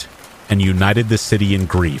police hunt and united the city in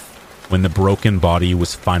grief when the broken body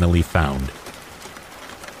was finally found.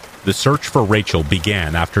 The search for Rachel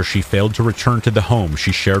began after she failed to return to the home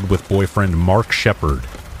she shared with boyfriend Mark Shepard,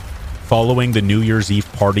 following the New Year's Eve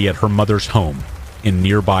party at her mother's home in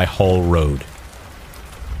nearby Hall Road.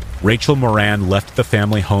 Rachel Moran left the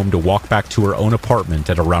family home to walk back to her own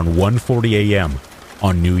apartment at around 1:40 a.m.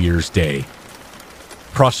 on New Year's Day.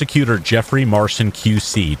 Prosecutor Jeffrey Marson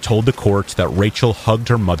QC told the court that Rachel hugged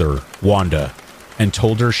her mother, Wanda, and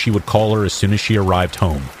told her she would call her as soon as she arrived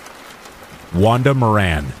home. Wanda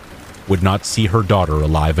Moran would not see her daughter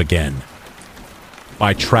alive again.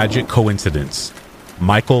 By tragic coincidence,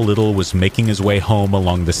 Michael Little was making his way home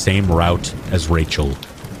along the same route as Rachel.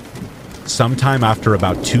 Sometime after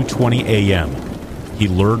about 2:20 a.m., he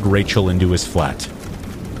lured Rachel into his flat.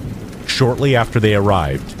 Shortly after they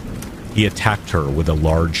arrived, he attacked her with a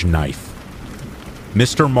large knife.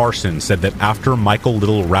 Mr. Marson said that after Michael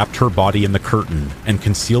Little wrapped her body in the curtain and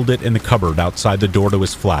concealed it in the cupboard outside the door to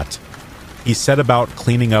his flat, he set about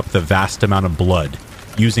cleaning up the vast amount of blood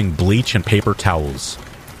using bleach and paper towels.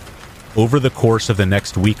 Over the course of the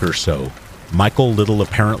next week or so, Michael Little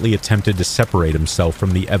apparently attempted to separate himself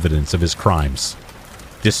from the evidence of his crimes,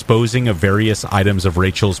 disposing of various items of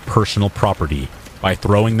Rachel's personal property by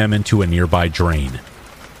throwing them into a nearby drain.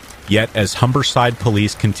 Yet, as Humberside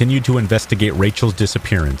police continued to investigate Rachel's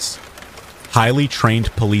disappearance, highly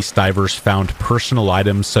trained police divers found personal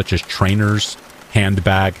items such as trainers,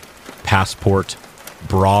 handbag, passport,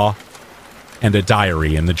 bra, and a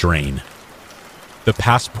diary in the drain. The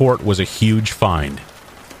passport was a huge find,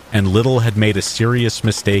 and Little had made a serious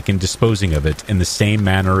mistake in disposing of it in the same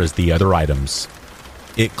manner as the other items.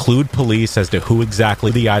 It clued police as to who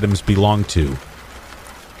exactly the items belonged to.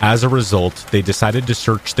 As a result, they decided to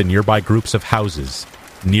search the nearby groups of houses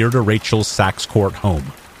near to Rachel's Sachs Court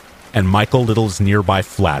home, and Michael Little's nearby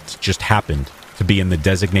flat just happened to be in the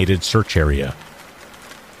designated search area.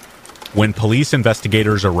 When police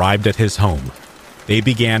investigators arrived at his home, they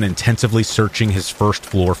began intensively searching his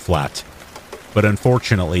first-floor flat, but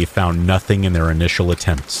unfortunately found nothing in their initial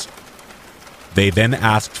attempts. They then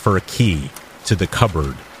asked for a key to the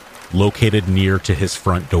cupboard located near to his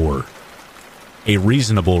front door. A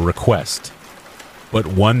reasonable request, but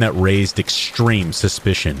one that raised extreme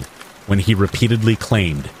suspicion when he repeatedly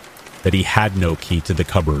claimed that he had no key to the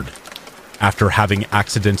cupboard after having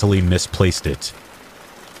accidentally misplaced it.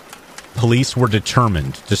 Police were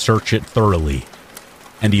determined to search it thoroughly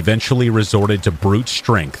and eventually resorted to brute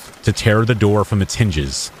strength to tear the door from its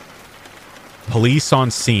hinges. Police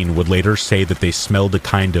on scene would later say that they smelled a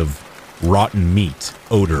kind of rotten meat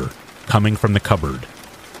odor coming from the cupboard,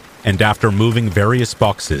 and after moving various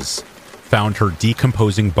boxes, found her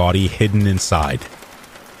decomposing body hidden inside.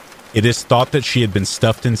 It is thought that she had been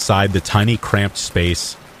stuffed inside the tiny cramped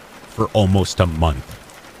space for almost a month.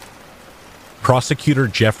 Prosecutor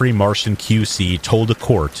Jeffrey Marson QC told the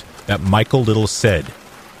court that Michael Little said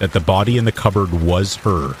that the body in the cupboard was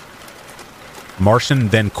her. Marson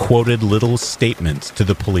then quoted Little's statement to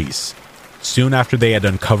the police soon after they had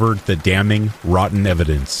uncovered the damning, rotten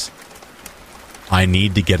evidence. "I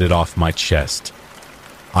need to get it off my chest.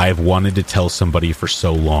 I have wanted to tell somebody for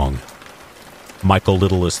so long," Michael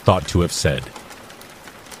Little is thought to have said.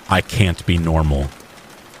 "I can't be normal.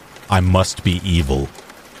 I must be evil.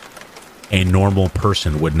 A normal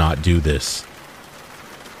person would not do this."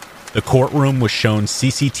 The courtroom was shown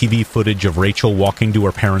CCTV footage of Rachel walking to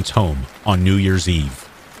her parents' home on New Year's Eve,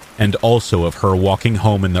 and also of her walking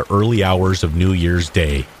home in the early hours of New Year's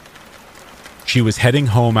Day. She was heading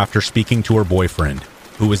home after speaking to her boyfriend,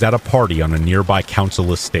 who was at a party on a nearby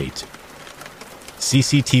council estate.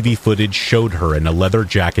 CCTV footage showed her in a leather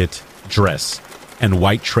jacket, dress, and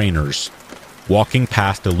white trainers, walking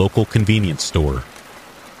past a local convenience store.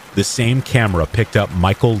 The same camera picked up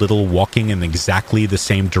Michael Little walking in exactly the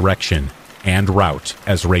same direction and route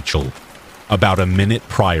as Rachel, about a minute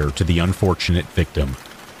prior to the unfortunate victim.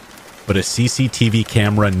 But a CCTV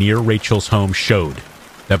camera near Rachel's home showed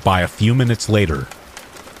that by a few minutes later,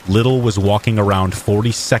 Little was walking around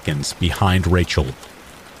 40 seconds behind Rachel.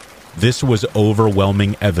 This was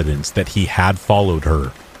overwhelming evidence that he had followed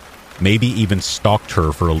her, maybe even stalked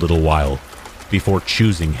her for a little while, before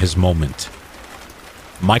choosing his moment.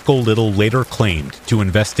 Michael Little later claimed to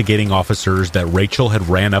investigating officers that Rachel had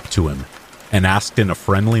ran up to him and asked in a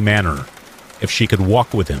friendly manner if she could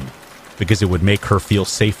walk with him because it would make her feel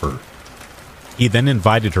safer. He then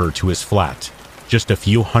invited her to his flat, just a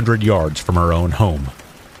few hundred yards from her own home,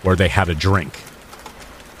 where they had a drink.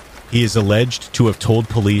 He is alleged to have told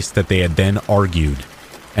police that they had then argued,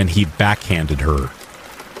 and he backhanded her.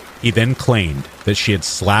 He then claimed that she had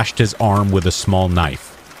slashed his arm with a small knife,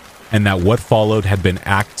 and that what followed had been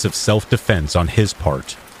acts of self-defense on his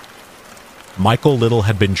part. Michael Little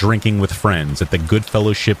had been drinking with friends at the Good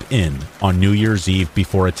Fellowship Inn on New Year's Eve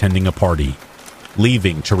before attending a party,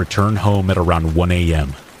 leaving to return home at around 1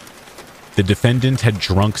 a.m. The defendant had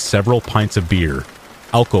drunk several pints of beer,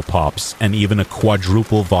 Alco-Pops, and even a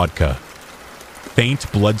quadruple vodka.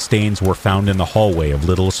 Faint bloodstains were found in the hallway of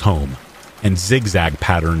Little's home, and zigzag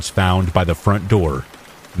patterns found by the front door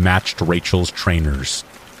matched Rachel's trainers.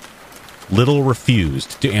 Little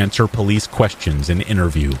refused to answer police questions in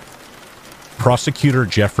interview. Prosecutor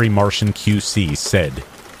Jeffrey Marson QC said,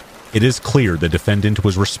 "It is clear the defendant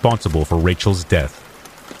was responsible for Rachel's death,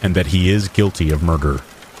 and that he is guilty of murder."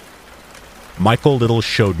 Michael Little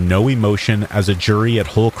showed no emotion as a jury at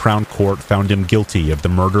Hull Crown Court found him guilty of the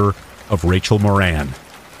murder of Rachel Moran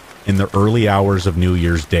in the early hours of New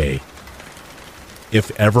Year's Day.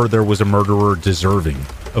 If ever there was a murderer deserving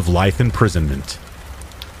of life imprisonment,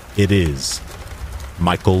 it is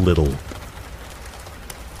Michael Little.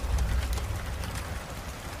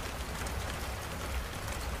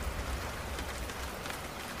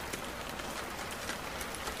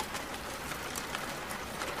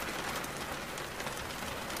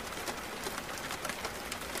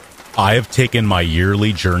 I have taken my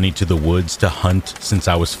yearly journey to the woods to hunt since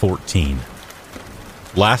I was 14.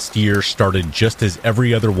 Last year started just as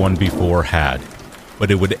every other one before had, but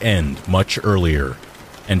it would end much earlier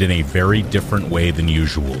and in a very different way than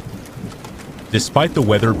usual. Despite the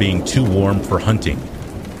weather being too warm for hunting,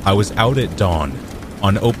 I was out at dawn,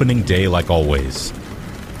 on opening day like always.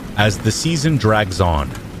 As the season drags on,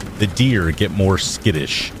 the deer get more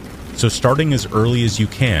skittish, so starting as early as you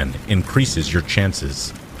can increases your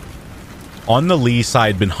chances. On the lease I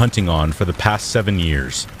had been hunting on for the past 7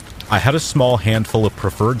 years, I had a small handful of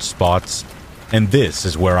preferred spots, and this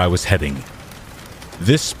is where I was heading.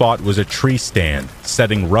 This spot was a tree stand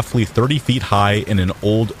setting roughly 30 feet high in an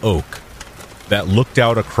old oak that looked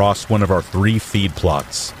out across one of our 3 feed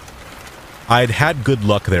plots. I had had good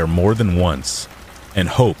luck there more than once, and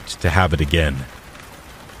hoped to have it again.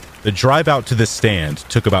 The drive out to the stand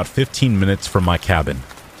took about 15 minutes from my cabin,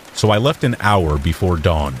 so I left an hour before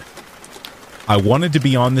dawn. I wanted to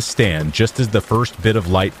be on the stand just as the first bit of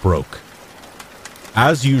light broke.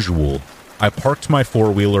 As usual, I parked my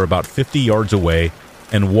four-wheeler about 50 yards away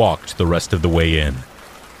and walked the rest of the way in.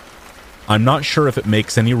 I'm not sure if it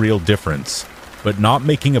makes any real difference, but not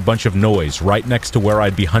making a bunch of noise right next to where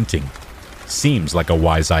I'd be hunting seems like a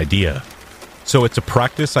wise idea. So it's a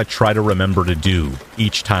practice I try to remember to do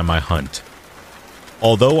each time I hunt.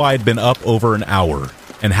 Although I had been up over an hour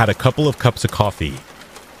and had a couple of cups of coffee,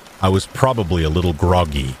 I was probably a little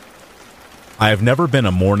groggy. I have never been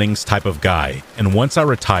a mornings type of guy, and once I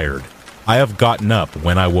retired, I have gotten up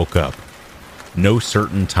when I woke up. No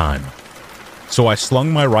certain time. So I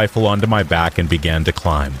slung my rifle onto my back and began to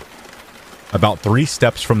climb. About 3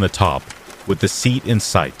 steps from the top, with the seat in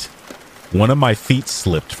sight, one of my feet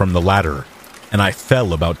slipped from the ladder, and I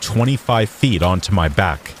fell about 25 feet onto my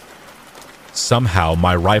back. Somehow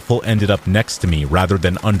my rifle ended up next to me rather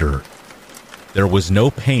than under. There was no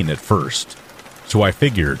pain at first, so I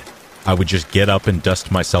figured I would just get up and dust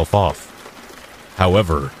myself off.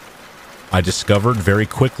 However, I discovered very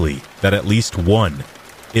quickly that at least one,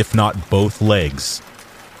 if not both legs,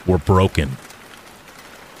 were broken.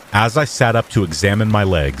 As I sat up to examine my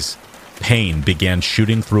legs, pain began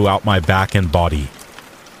shooting throughout my back and body.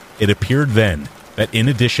 It appeared then that in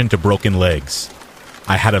addition to broken legs,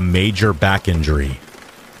 I had a major back injury.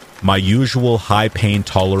 My usual high pain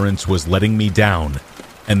tolerance was letting me down,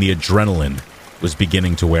 and the adrenaline was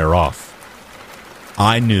beginning to wear off.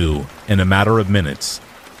 I knew, in a matter of minutes,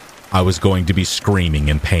 I was going to be screaming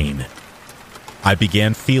in pain. I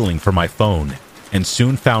began feeling for my phone, and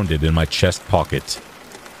soon found it in my chest pocket.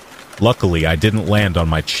 Luckily, I didn't land on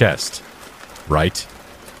my chest, right?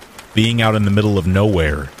 Being out in the middle of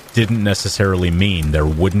nowhere didn't necessarily mean there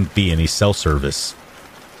wouldn't be any cell service.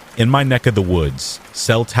 In my neck of the woods,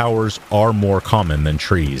 cell towers are more common than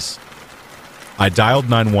trees. I dialed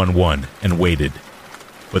 911 and waited,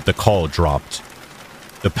 but the call dropped.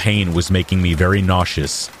 The pain was making me very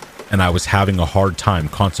nauseous, and I was having a hard time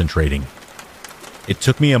concentrating. It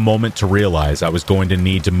took me a moment to realize I was going to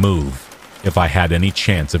need to move if I had any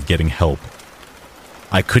chance of getting help.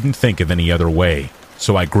 I couldn't think of any other way,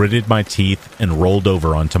 so I gritted my teeth and rolled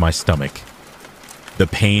over onto my stomach. The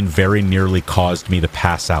pain very nearly caused me to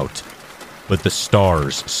pass out, but the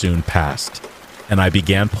stars soon passed, and I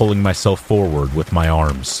began pulling myself forward with my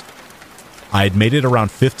arms. I had made it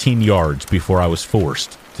around 15 yards before I was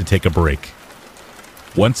forced to take a break.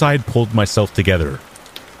 Once I had pulled myself together,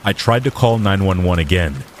 I tried to call 911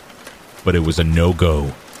 again, but it was a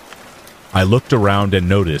no-go. I looked around and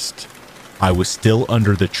noticed I was still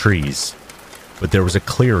under the trees, but there was a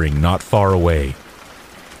clearing not far away.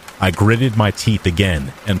 I gritted my teeth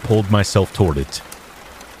again and pulled myself toward it.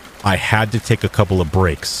 I had to take a couple of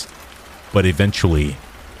breaks, but eventually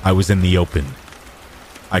I was in the open.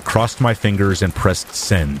 I crossed my fingers and pressed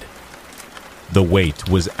send. The wait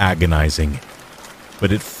was agonizing,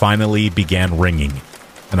 but it finally began ringing,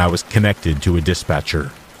 and I was connected to a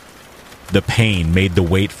dispatcher. The pain made the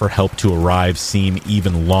wait for help to arrive seem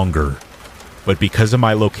even longer, but because of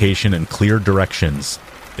my location and clear directions,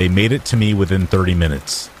 they made it to me within 30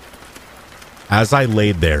 minutes. As I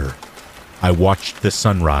laid there, I watched the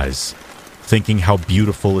sunrise, thinking how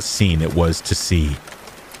beautiful a scene it was to see.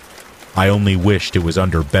 I only wished it was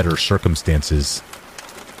under better circumstances.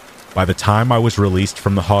 By the time I was released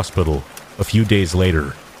from the hospital, a few days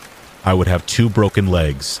later, I would have 2 broken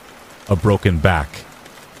legs, a broken back,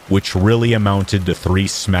 which really amounted to 3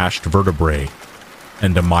 smashed vertebrae,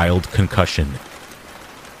 and a mild concussion.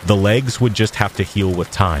 The legs would just have to heal with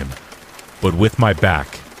time, but with my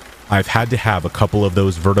back, I've had to have a couple of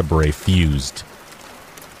those vertebrae fused.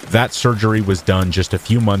 That surgery was done just a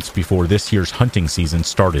few months before this year's hunting season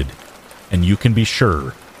started, and you can be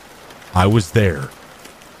sure I was there,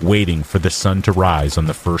 waiting for the sun to rise on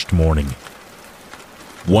the first morning.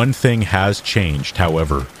 One thing has changed,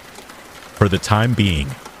 however. For the time being,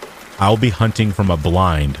 I'll be hunting from a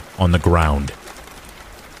blind on the ground.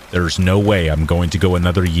 There's no way I'm going to go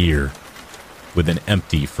another year with an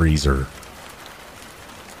empty freezer.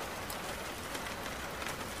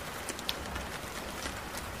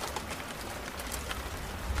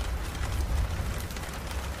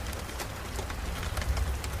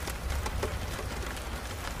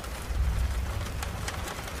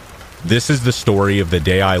 This is the story of the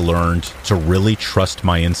day I learned to really trust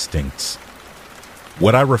my instincts.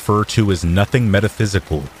 What I refer to as nothing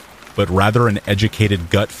metaphysical, but rather an educated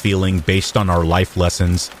gut feeling based on our life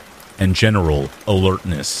lessons and general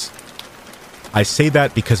alertness. I say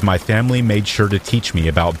that because my family made sure to teach me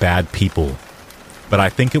about bad people, but I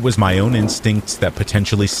think it was my own instincts that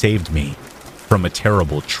potentially saved me from a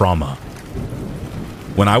terrible trauma.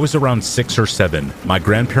 When I was around 6 or 7, my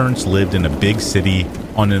grandparents lived in a big city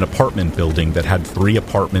on an apartment building that had 3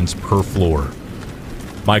 apartments per floor.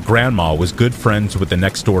 My grandma was good friends with the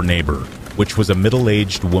next-door neighbor, which was a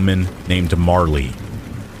middle-aged woman named Marley.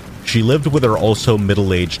 She lived with her also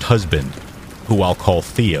middle-aged husband, who I'll call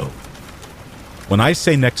Theo. When I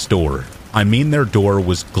say next door, I mean their door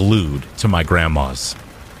was glued to my grandma's.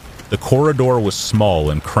 The corridor was small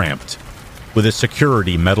and cramped, with a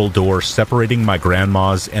security metal door separating my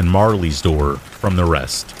grandma's and Marley's door from the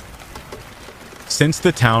rest. Since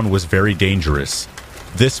the town was very dangerous,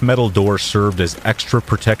 this metal door served as extra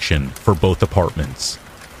protection for both apartments.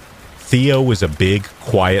 Theo was a big,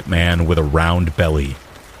 quiet man with a round belly.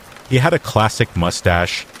 He had a classic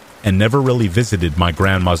mustache and never really visited my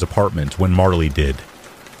grandma's apartment when Marley did.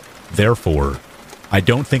 Therefore, I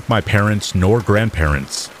don't think my parents nor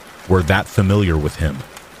grandparents were that familiar with him.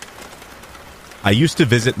 I used to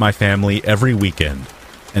visit my family every weekend,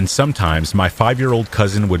 and sometimes my 5-year-old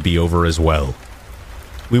cousin would be over as well.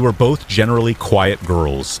 We were both generally quiet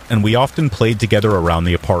girls, and we often played together around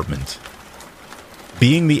the apartment.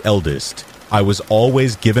 Being the eldest, I was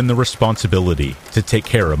always given the responsibility to take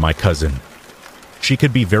care of my cousin. She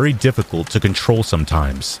could be very difficult to control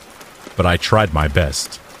sometimes, but I tried my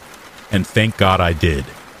best, and thank God I did.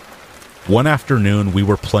 One afternoon we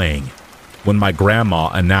were playing when my grandma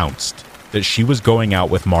announced that she was going out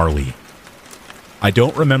with Marley. I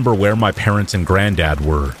don't remember where my parents and granddad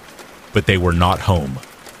were, but they were not home.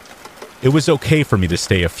 It was okay for me to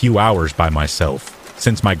stay a few hours by myself,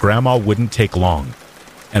 since my grandma wouldn't take long,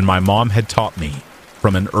 and my mom had taught me,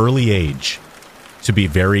 from an early age, to be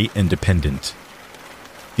very independent.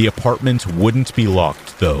 The apartment wouldn't be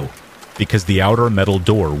locked, though, because the outer metal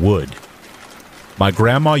door would. My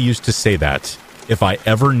grandma used to say that if I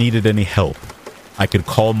ever needed any help, I could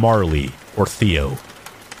call Marley or Theo.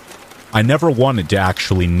 I never wanted to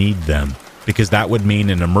actually need them, because that would mean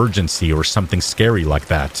an emergency or something scary like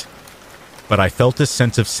that. But I felt a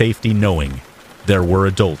sense of safety knowing there were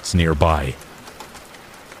adults nearby.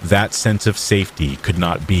 That sense of safety could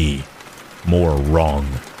not be more wrong.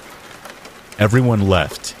 Everyone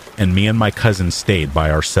left, and me and my cousin stayed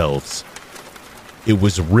by ourselves. It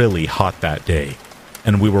was really hot that day,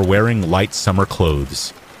 and we were wearing light summer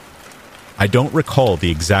clothes. I don't recall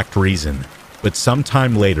the exact reason, but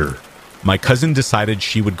sometime later, my cousin decided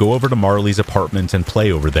she would go over to Marley's apartment and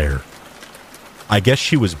play over there. I guess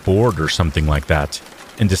she was bored or something like that,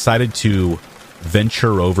 and decided to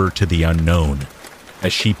venture over to the unknown,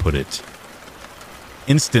 as she put it.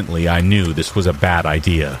 Instantly, I knew this was a bad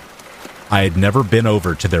idea. I had never been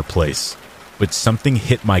over to their place, but something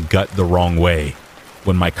hit my gut the wrong way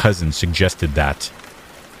when my cousin suggested that.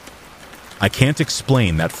 I can't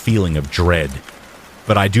explain that feeling of dread,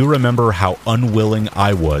 but I do remember how unwilling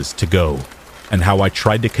I was to go, and how I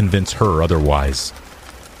tried to convince her otherwise.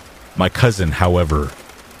 My cousin, however,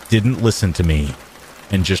 didn't listen to me,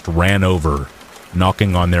 and just ran over,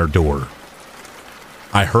 knocking on their door.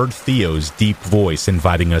 I heard Theo's deep voice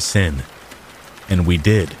inviting us in, and we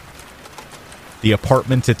did. The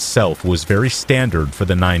apartment itself was very standard for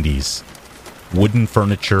the 90s. Wooden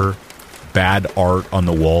furniture, bad art on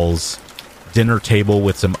the walls, dinner table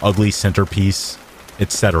with some ugly centerpiece,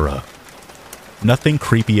 etc. Nothing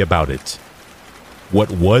creepy about it. What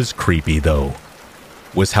was creepy, though,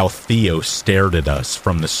 was how Theo stared at us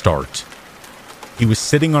from the start. He was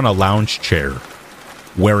sitting on a lounge chair,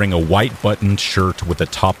 wearing a white buttoned shirt with the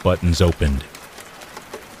top buttons opened.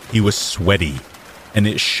 He was sweaty, and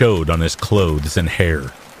it showed on his clothes and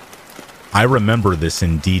hair. I remember this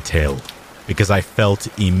in detail because I felt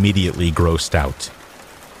immediately grossed out.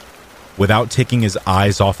 Without taking his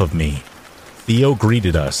eyes off of me, Theo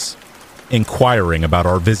greeted us, inquiring about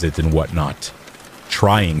our visit and whatnot,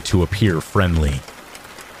 trying to appear friendly.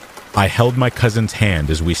 I held my cousin's hand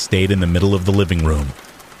as we stayed in the middle of the living room,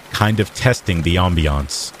 kind of testing the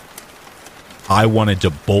ambiance. I wanted to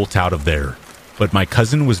bolt out of there, but my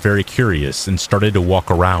cousin was very curious and started to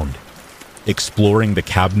walk around, exploring the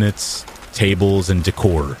cabinets, tables, and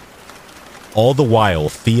decor. All the while,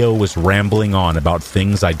 Theo was rambling on about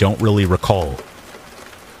things I don't really recall.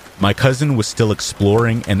 My cousin was still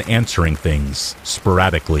exploring and answering things,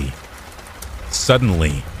 sporadically.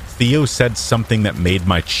 Suddenly, Theo said something that made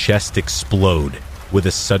my chest explode with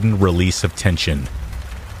a sudden release of tension.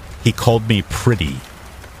 He called me pretty,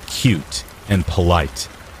 cute, and polite.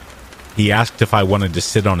 He asked if I wanted to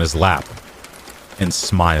sit on his lap, and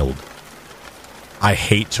smiled. I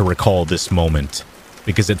hate to recall this moment,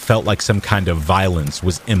 because it felt like some kind of violence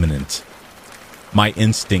was imminent. My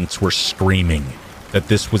instincts were screaming that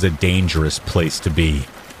this was a dangerous place to be.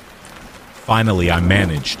 Finally, I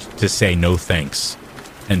managed to say no thanks,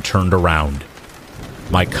 and turned around.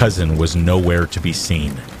 My cousin was nowhere to be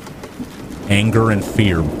seen. Anger and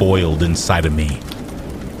fear boiled inside of me.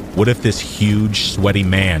 What if this huge, sweaty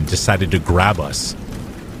man decided to grab us?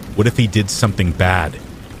 What if he did something bad,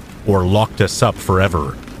 or locked us up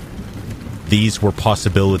forever? These were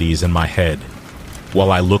possibilities in my head,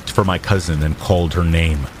 while I looked for my cousin and called her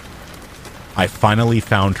name. I finally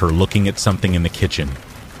found her looking at something in the kitchen.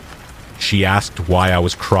 She asked why I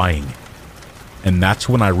was crying, and that's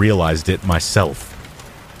when I realized it myself.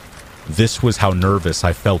 This was how nervous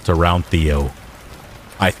I felt around Theo.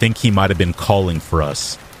 I think he might have been calling for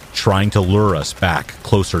us, trying to lure us back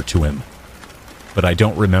closer to him. But I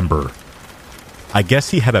don't remember. I guess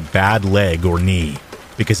he had a bad leg or knee,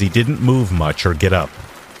 because he didn't move much or get up.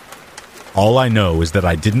 All I know is that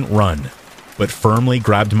I didn't run, but firmly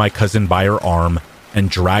grabbed my cousin by her arm and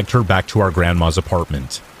dragged her back to our grandma's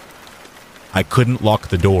apartment. I couldn't lock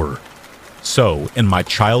the door, so, in my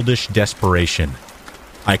childish desperation,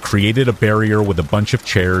 I created a barrier with a bunch of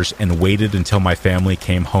chairs and waited until my family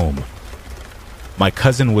came home. My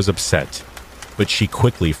cousin was upset, but she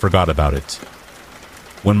quickly forgot about it.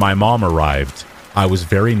 When my mom arrived, I was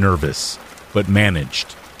very nervous, but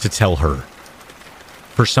managed to tell her.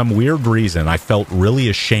 For some weird reason, I felt really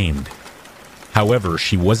ashamed. However,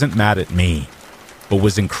 she wasn't mad at me, but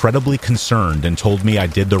was incredibly concerned and told me I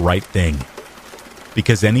did the right thing,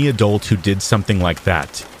 because any adult who did something like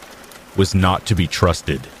that was not to be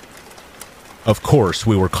trusted. Of course,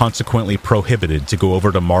 we were consequently prohibited to go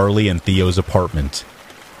over to Marley and Theo's apartment,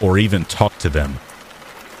 or even talk to them.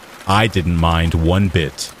 I didn't mind one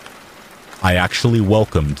bit. I actually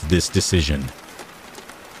welcomed this decision.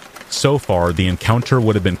 So far, the encounter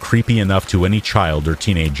would have been creepy enough to any child or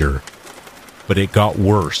teenager, but it got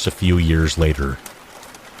worse a few years later.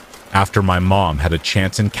 After my mom had a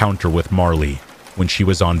chance encounter with Marley when she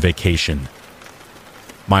was on vacation.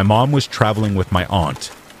 My mom was traveling with my aunt,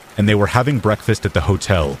 and they were having breakfast at the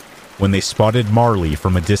hotel when they spotted Marley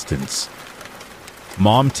from a distance.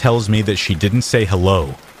 Mom tells me that she didn't say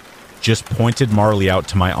hello, just pointed Marley out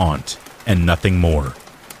to my aunt, and nothing more.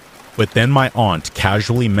 But then my aunt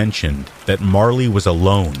casually mentioned that Marley was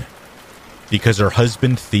alone because her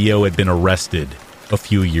husband Theo had been arrested a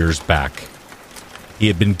few years back. He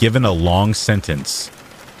had been given a long sentence,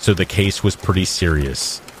 so the case was pretty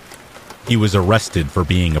serious. He was arrested for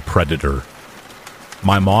being a predator.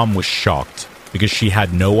 My mom was shocked because she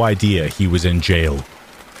had no idea he was in jail.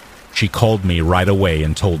 She called me right away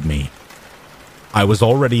and told me. I was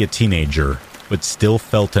already a teenager, but still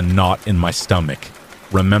felt a knot in my stomach,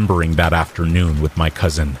 remembering that afternoon with my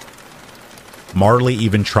cousin. Marley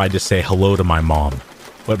even tried to say hello to my mom,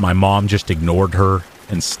 but my mom just ignored her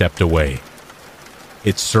and stepped away.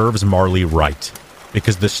 It serves Marley right,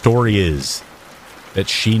 because the story is that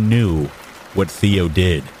she knew what Theo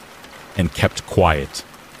did and kept quiet.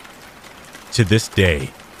 To this day,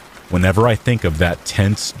 whenever I think of that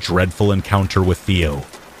tense, dreadful encounter with Theo,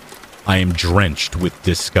 I am drenched with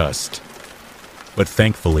disgust, but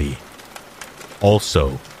thankfully,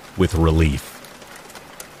 also with relief.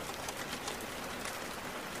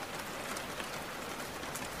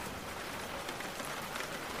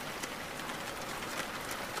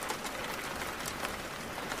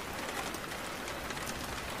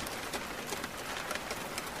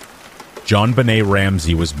 JonBenét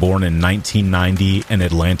Ramsey was born in 1990 in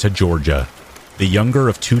Atlanta, Georgia, the younger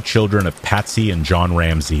of two children of Patsy and John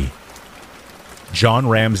Ramsey. John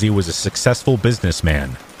Ramsey was a successful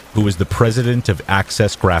businessman who was the president of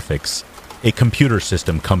Access Graphics, a computer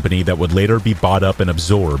system company that would later be bought up and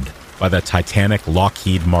absorbed by the titanic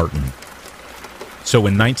Lockheed Martin. So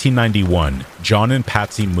in 1991, John and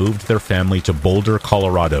Patsy moved their family to Boulder,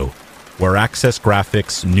 Colorado, where Access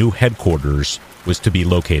Graphics' new headquarters was to be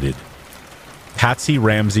located. Patsy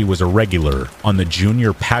Ramsey was a regular on the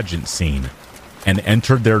junior pageant scene and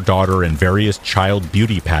entered their daughter in various child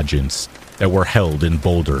beauty pageants that were held in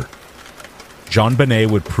Boulder. JonBenét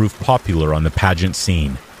would prove popular on the pageant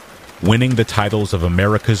scene, winning the titles of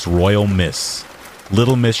America's Royal Miss,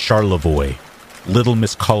 Little Miss Charlevoix, Little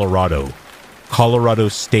Miss Colorado, Colorado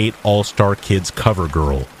State All-Star Kids Cover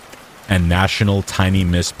Girl, and National Tiny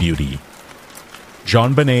Miss Beauty.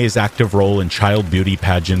 JonBenét's active role in child beauty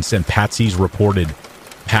pageants and Patsy's reported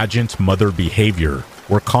pageant mother behavior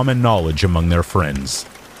were common knowledge among their friends,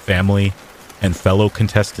 family, and fellow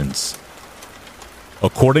contestants.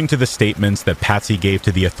 According to the statements that Patsy gave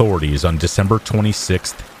to the authorities on December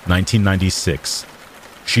 26, 1996,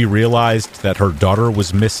 she realized that her daughter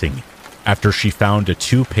was missing after she found a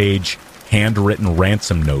 2-page handwritten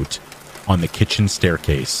ransom note on the kitchen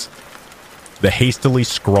staircase. The hastily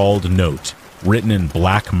scrawled note, written in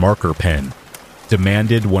black marker pen,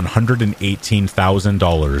 demanded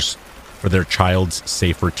 $118,000 for their child's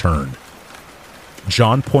safe return.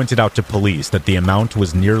 John pointed out to police that the amount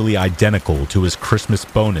was nearly identical to his Christmas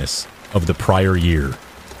bonus of the prior year,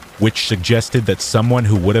 which suggested that someone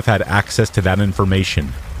who would have had access to that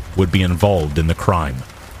information would be involved in the crime.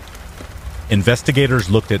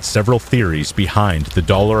 Investigators looked at several theories behind the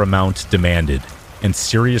dollar amount demanded and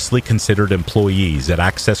seriously considered employees at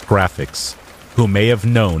Access Graphics who may have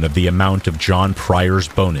known of the amount of John Pryor's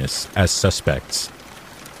bonus as suspects.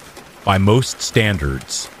 By most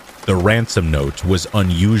standards, the ransom note was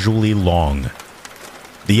unusually long.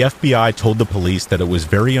 The FBI told the police that it was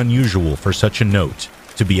very unusual for such a note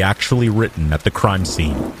to be actually written at the crime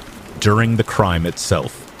scene, during the crime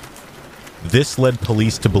itself. This led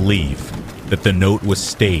police to believe that the note was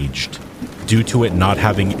staged, due to it not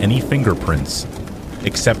having any fingerprints,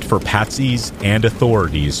 except for Patsy's and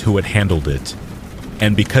authorities who had handled it,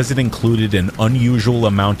 and because it included an unusual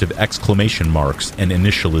amount of exclamation marks and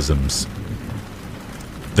initialisms.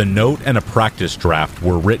 The note and a practice draft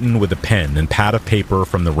were written with a pen and pad of paper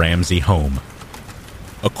from the Ramsey home.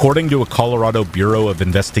 According to a Colorado Bureau of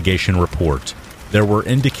Investigation report, there were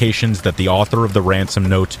indications that the author of the ransom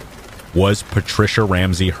note was Patricia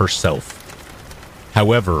Ramsey herself.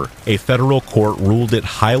 However, a federal court ruled it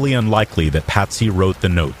highly unlikely that Patsy wrote the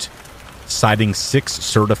note, citing 6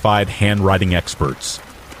 certified handwriting experts.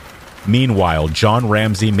 Meanwhile, John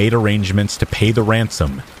Ramsey made arrangements to pay the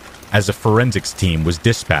ransom as a forensics team was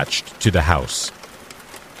dispatched to the house.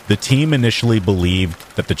 The team initially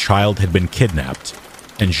believed that the child had been kidnapped,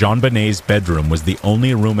 and JonBenét's bedroom was the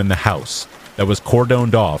only room in the house that was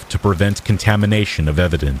cordoned off to prevent contamination of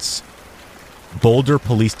evidence. Boulder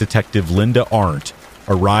Police Detective Linda Arndt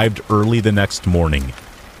arrived early the next morning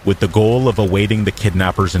with the goal of awaiting the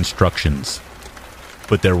kidnappers' instructions.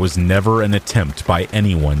 But there was never an attempt by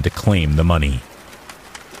anyone to claim the money.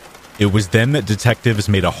 It was then that detectives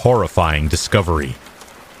made a horrifying discovery.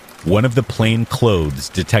 One of the plainclothes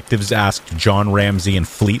detectives asked John Ramsey and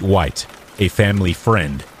Fleet White, a family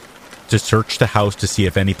friend, to search the house to see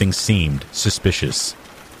if anything seemed suspicious.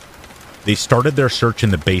 They started their search in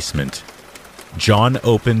the basement. John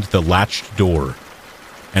opened the latched door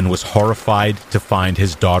and was horrified to find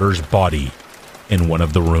his daughter's body in one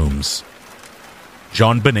of the rooms.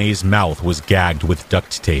 JonBenét's mouth was gagged with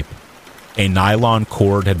duct tape. A nylon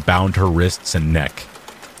cord had bound her wrists and neck,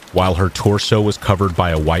 while her torso was covered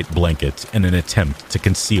by a white blanket in an attempt to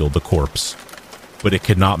conceal the corpse. But it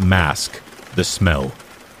could not mask the smell.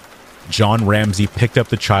 John Ramsey picked up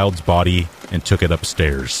the child's body and took it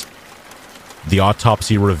upstairs. The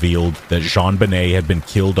autopsy revealed that JonBenet had been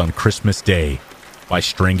killed on Christmas Day by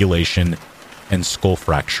strangulation and skull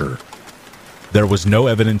fracture. There was no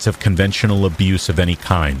evidence of conventional abuse of any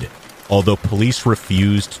kind, although police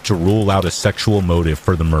refused to rule out a sexual motive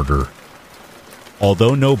for the murder.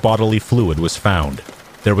 Although no bodily fluid was found,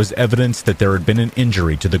 there was evidence that there had been an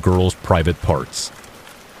injury to the girl's private parts.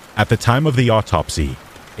 At the time of the autopsy,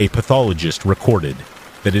 a pathologist recorded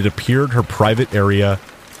that it appeared her private area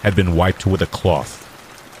had been wiped with a cloth.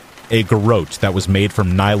 A garrote that was made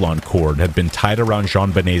from nylon cord had been tied around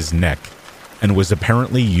JonBenét's neck and was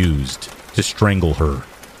apparently used to strangle her.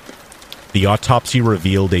 The autopsy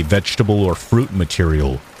revealed a vegetable or fruit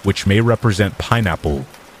material which may represent pineapple,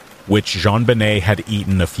 which JonBenet had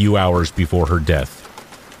eaten a few hours before her death.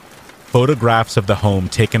 Photographs of the home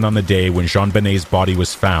taken on the day when JonBenét's body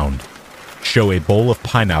was found show a bowl of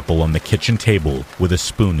pineapple on the kitchen table with a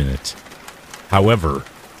spoon in it. However,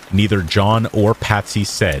 neither John or Patsy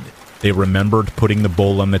said they remembered putting the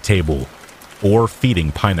bowl on the table or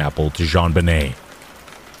feeding pineapple to JonBenet.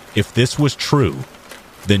 If this was true,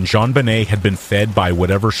 then JonBenet had been fed by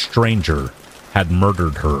whatever stranger had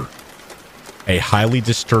murdered her. A highly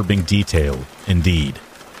disturbing detail, indeed.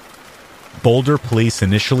 Boulder police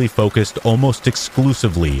initially focused almost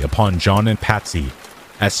exclusively upon John and Patsy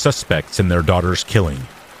as suspects in their daughter's killing,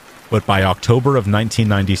 but by October of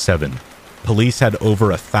 1997, police had over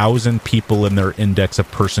 1,000 people in their index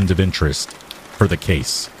of persons of interest for the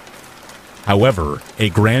case. However, a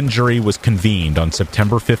grand jury was convened on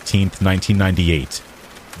September 15, 1998,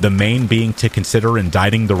 the main being to consider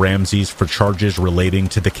indicting the Ramseys for charges relating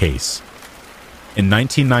to the case. In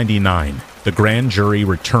 1999, the grand jury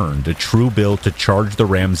returned a true bill to charge the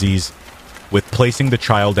Ramseys with placing the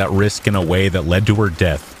child at risk in a way that led to her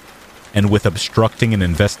death and with obstructing an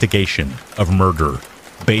investigation of murder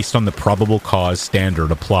based on the probable cause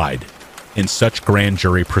standard applied in such grand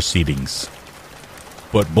jury proceedings.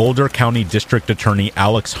 But Boulder County District Attorney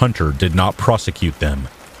Alex Hunter did not prosecute them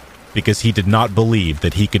because he did not believe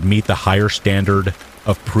that he could meet the higher standard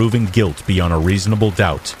of proving guilt beyond a reasonable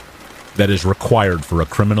doubt that is required for a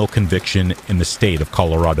criminal conviction in the state of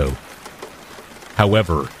Colorado.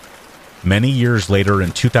 However, many years later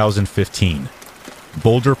in 2015,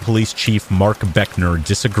 Boulder Police Chief Mark Beckner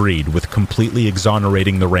disagreed with completely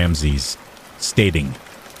exonerating the Ramseys, stating,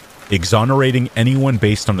 "Exonerating anyone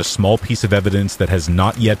based on a small piece of evidence that has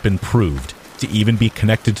not yet been proved to even be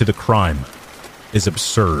connected to the crime is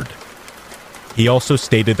absurd." He also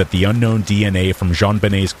stated that the unknown DNA from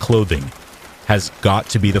JonBenét's clothing has got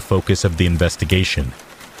to be the focus of the investigation.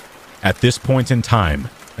 At this point in time,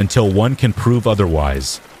 until one can prove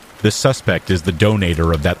otherwise, the suspect is the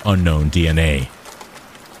donator of that unknown DNA.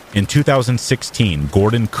 In 2016,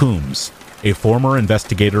 Gordon Coombs, a former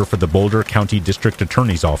investigator for the Boulder County District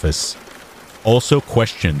Attorney's Office, also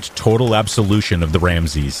questioned total absolution of the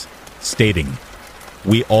Ramseys, stating,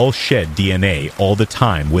 "We all shed DNA all the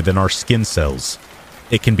time within our skin cells.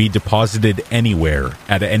 It can be deposited anywhere,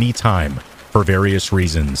 at any time, for various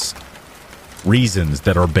reasons. Reasons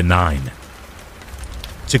that are benign."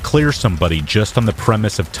 To clear somebody just on the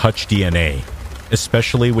premise of touch DNA,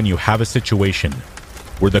 especially when you have a situation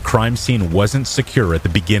where the crime scene wasn't secure at the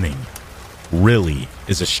beginning, really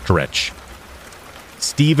is a stretch.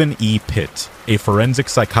 Stephen E. Pitt, a forensic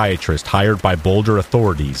psychiatrist hired by Boulder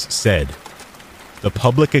authorities, said, "The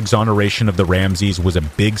public exoneration of the Ramseys was a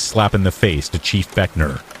big slap in the face to Chief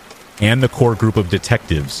Beckner and the core group of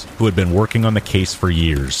detectives who had been working on the case for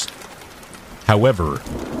years. However,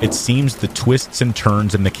 it seems the twists and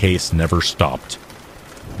turns in the case never stopped.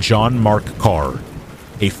 John Mark Carr,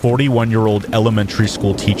 a 41-year-old elementary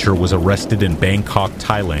school teacher, was arrested in Bangkok,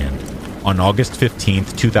 Thailand, on August 15,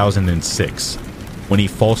 2006, when he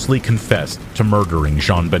falsely confessed to murdering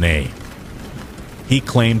JonBenet. He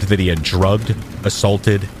claimed that he had drugged,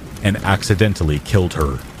 assaulted, and accidentally killed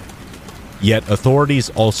her. Yet authorities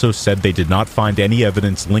also said they did not find any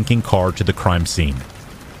evidence linking Carr to the crime scene.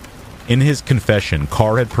 In his confession,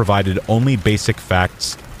 Carr had provided only basic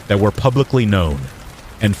facts that were publicly known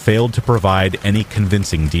and failed to provide any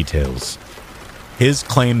convincing details. His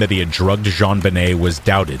claim that he had drugged JonBenet was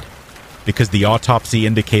doubted because the autopsy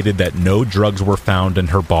indicated that no drugs were found in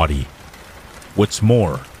her body. What's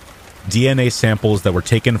more, DNA samples that were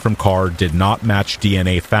taken from Carr did not match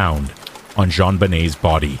DNA found on JonBenet's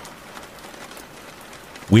body.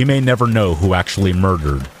 We may never know who actually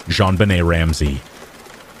murdered JonBenet Ramsey,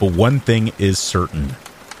 but one thing is certain.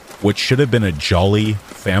 What should have been a jolly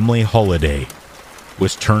family holiday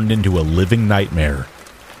was turned into a living nightmare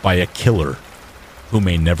by a killer who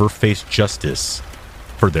may never face justice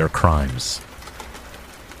for their crimes.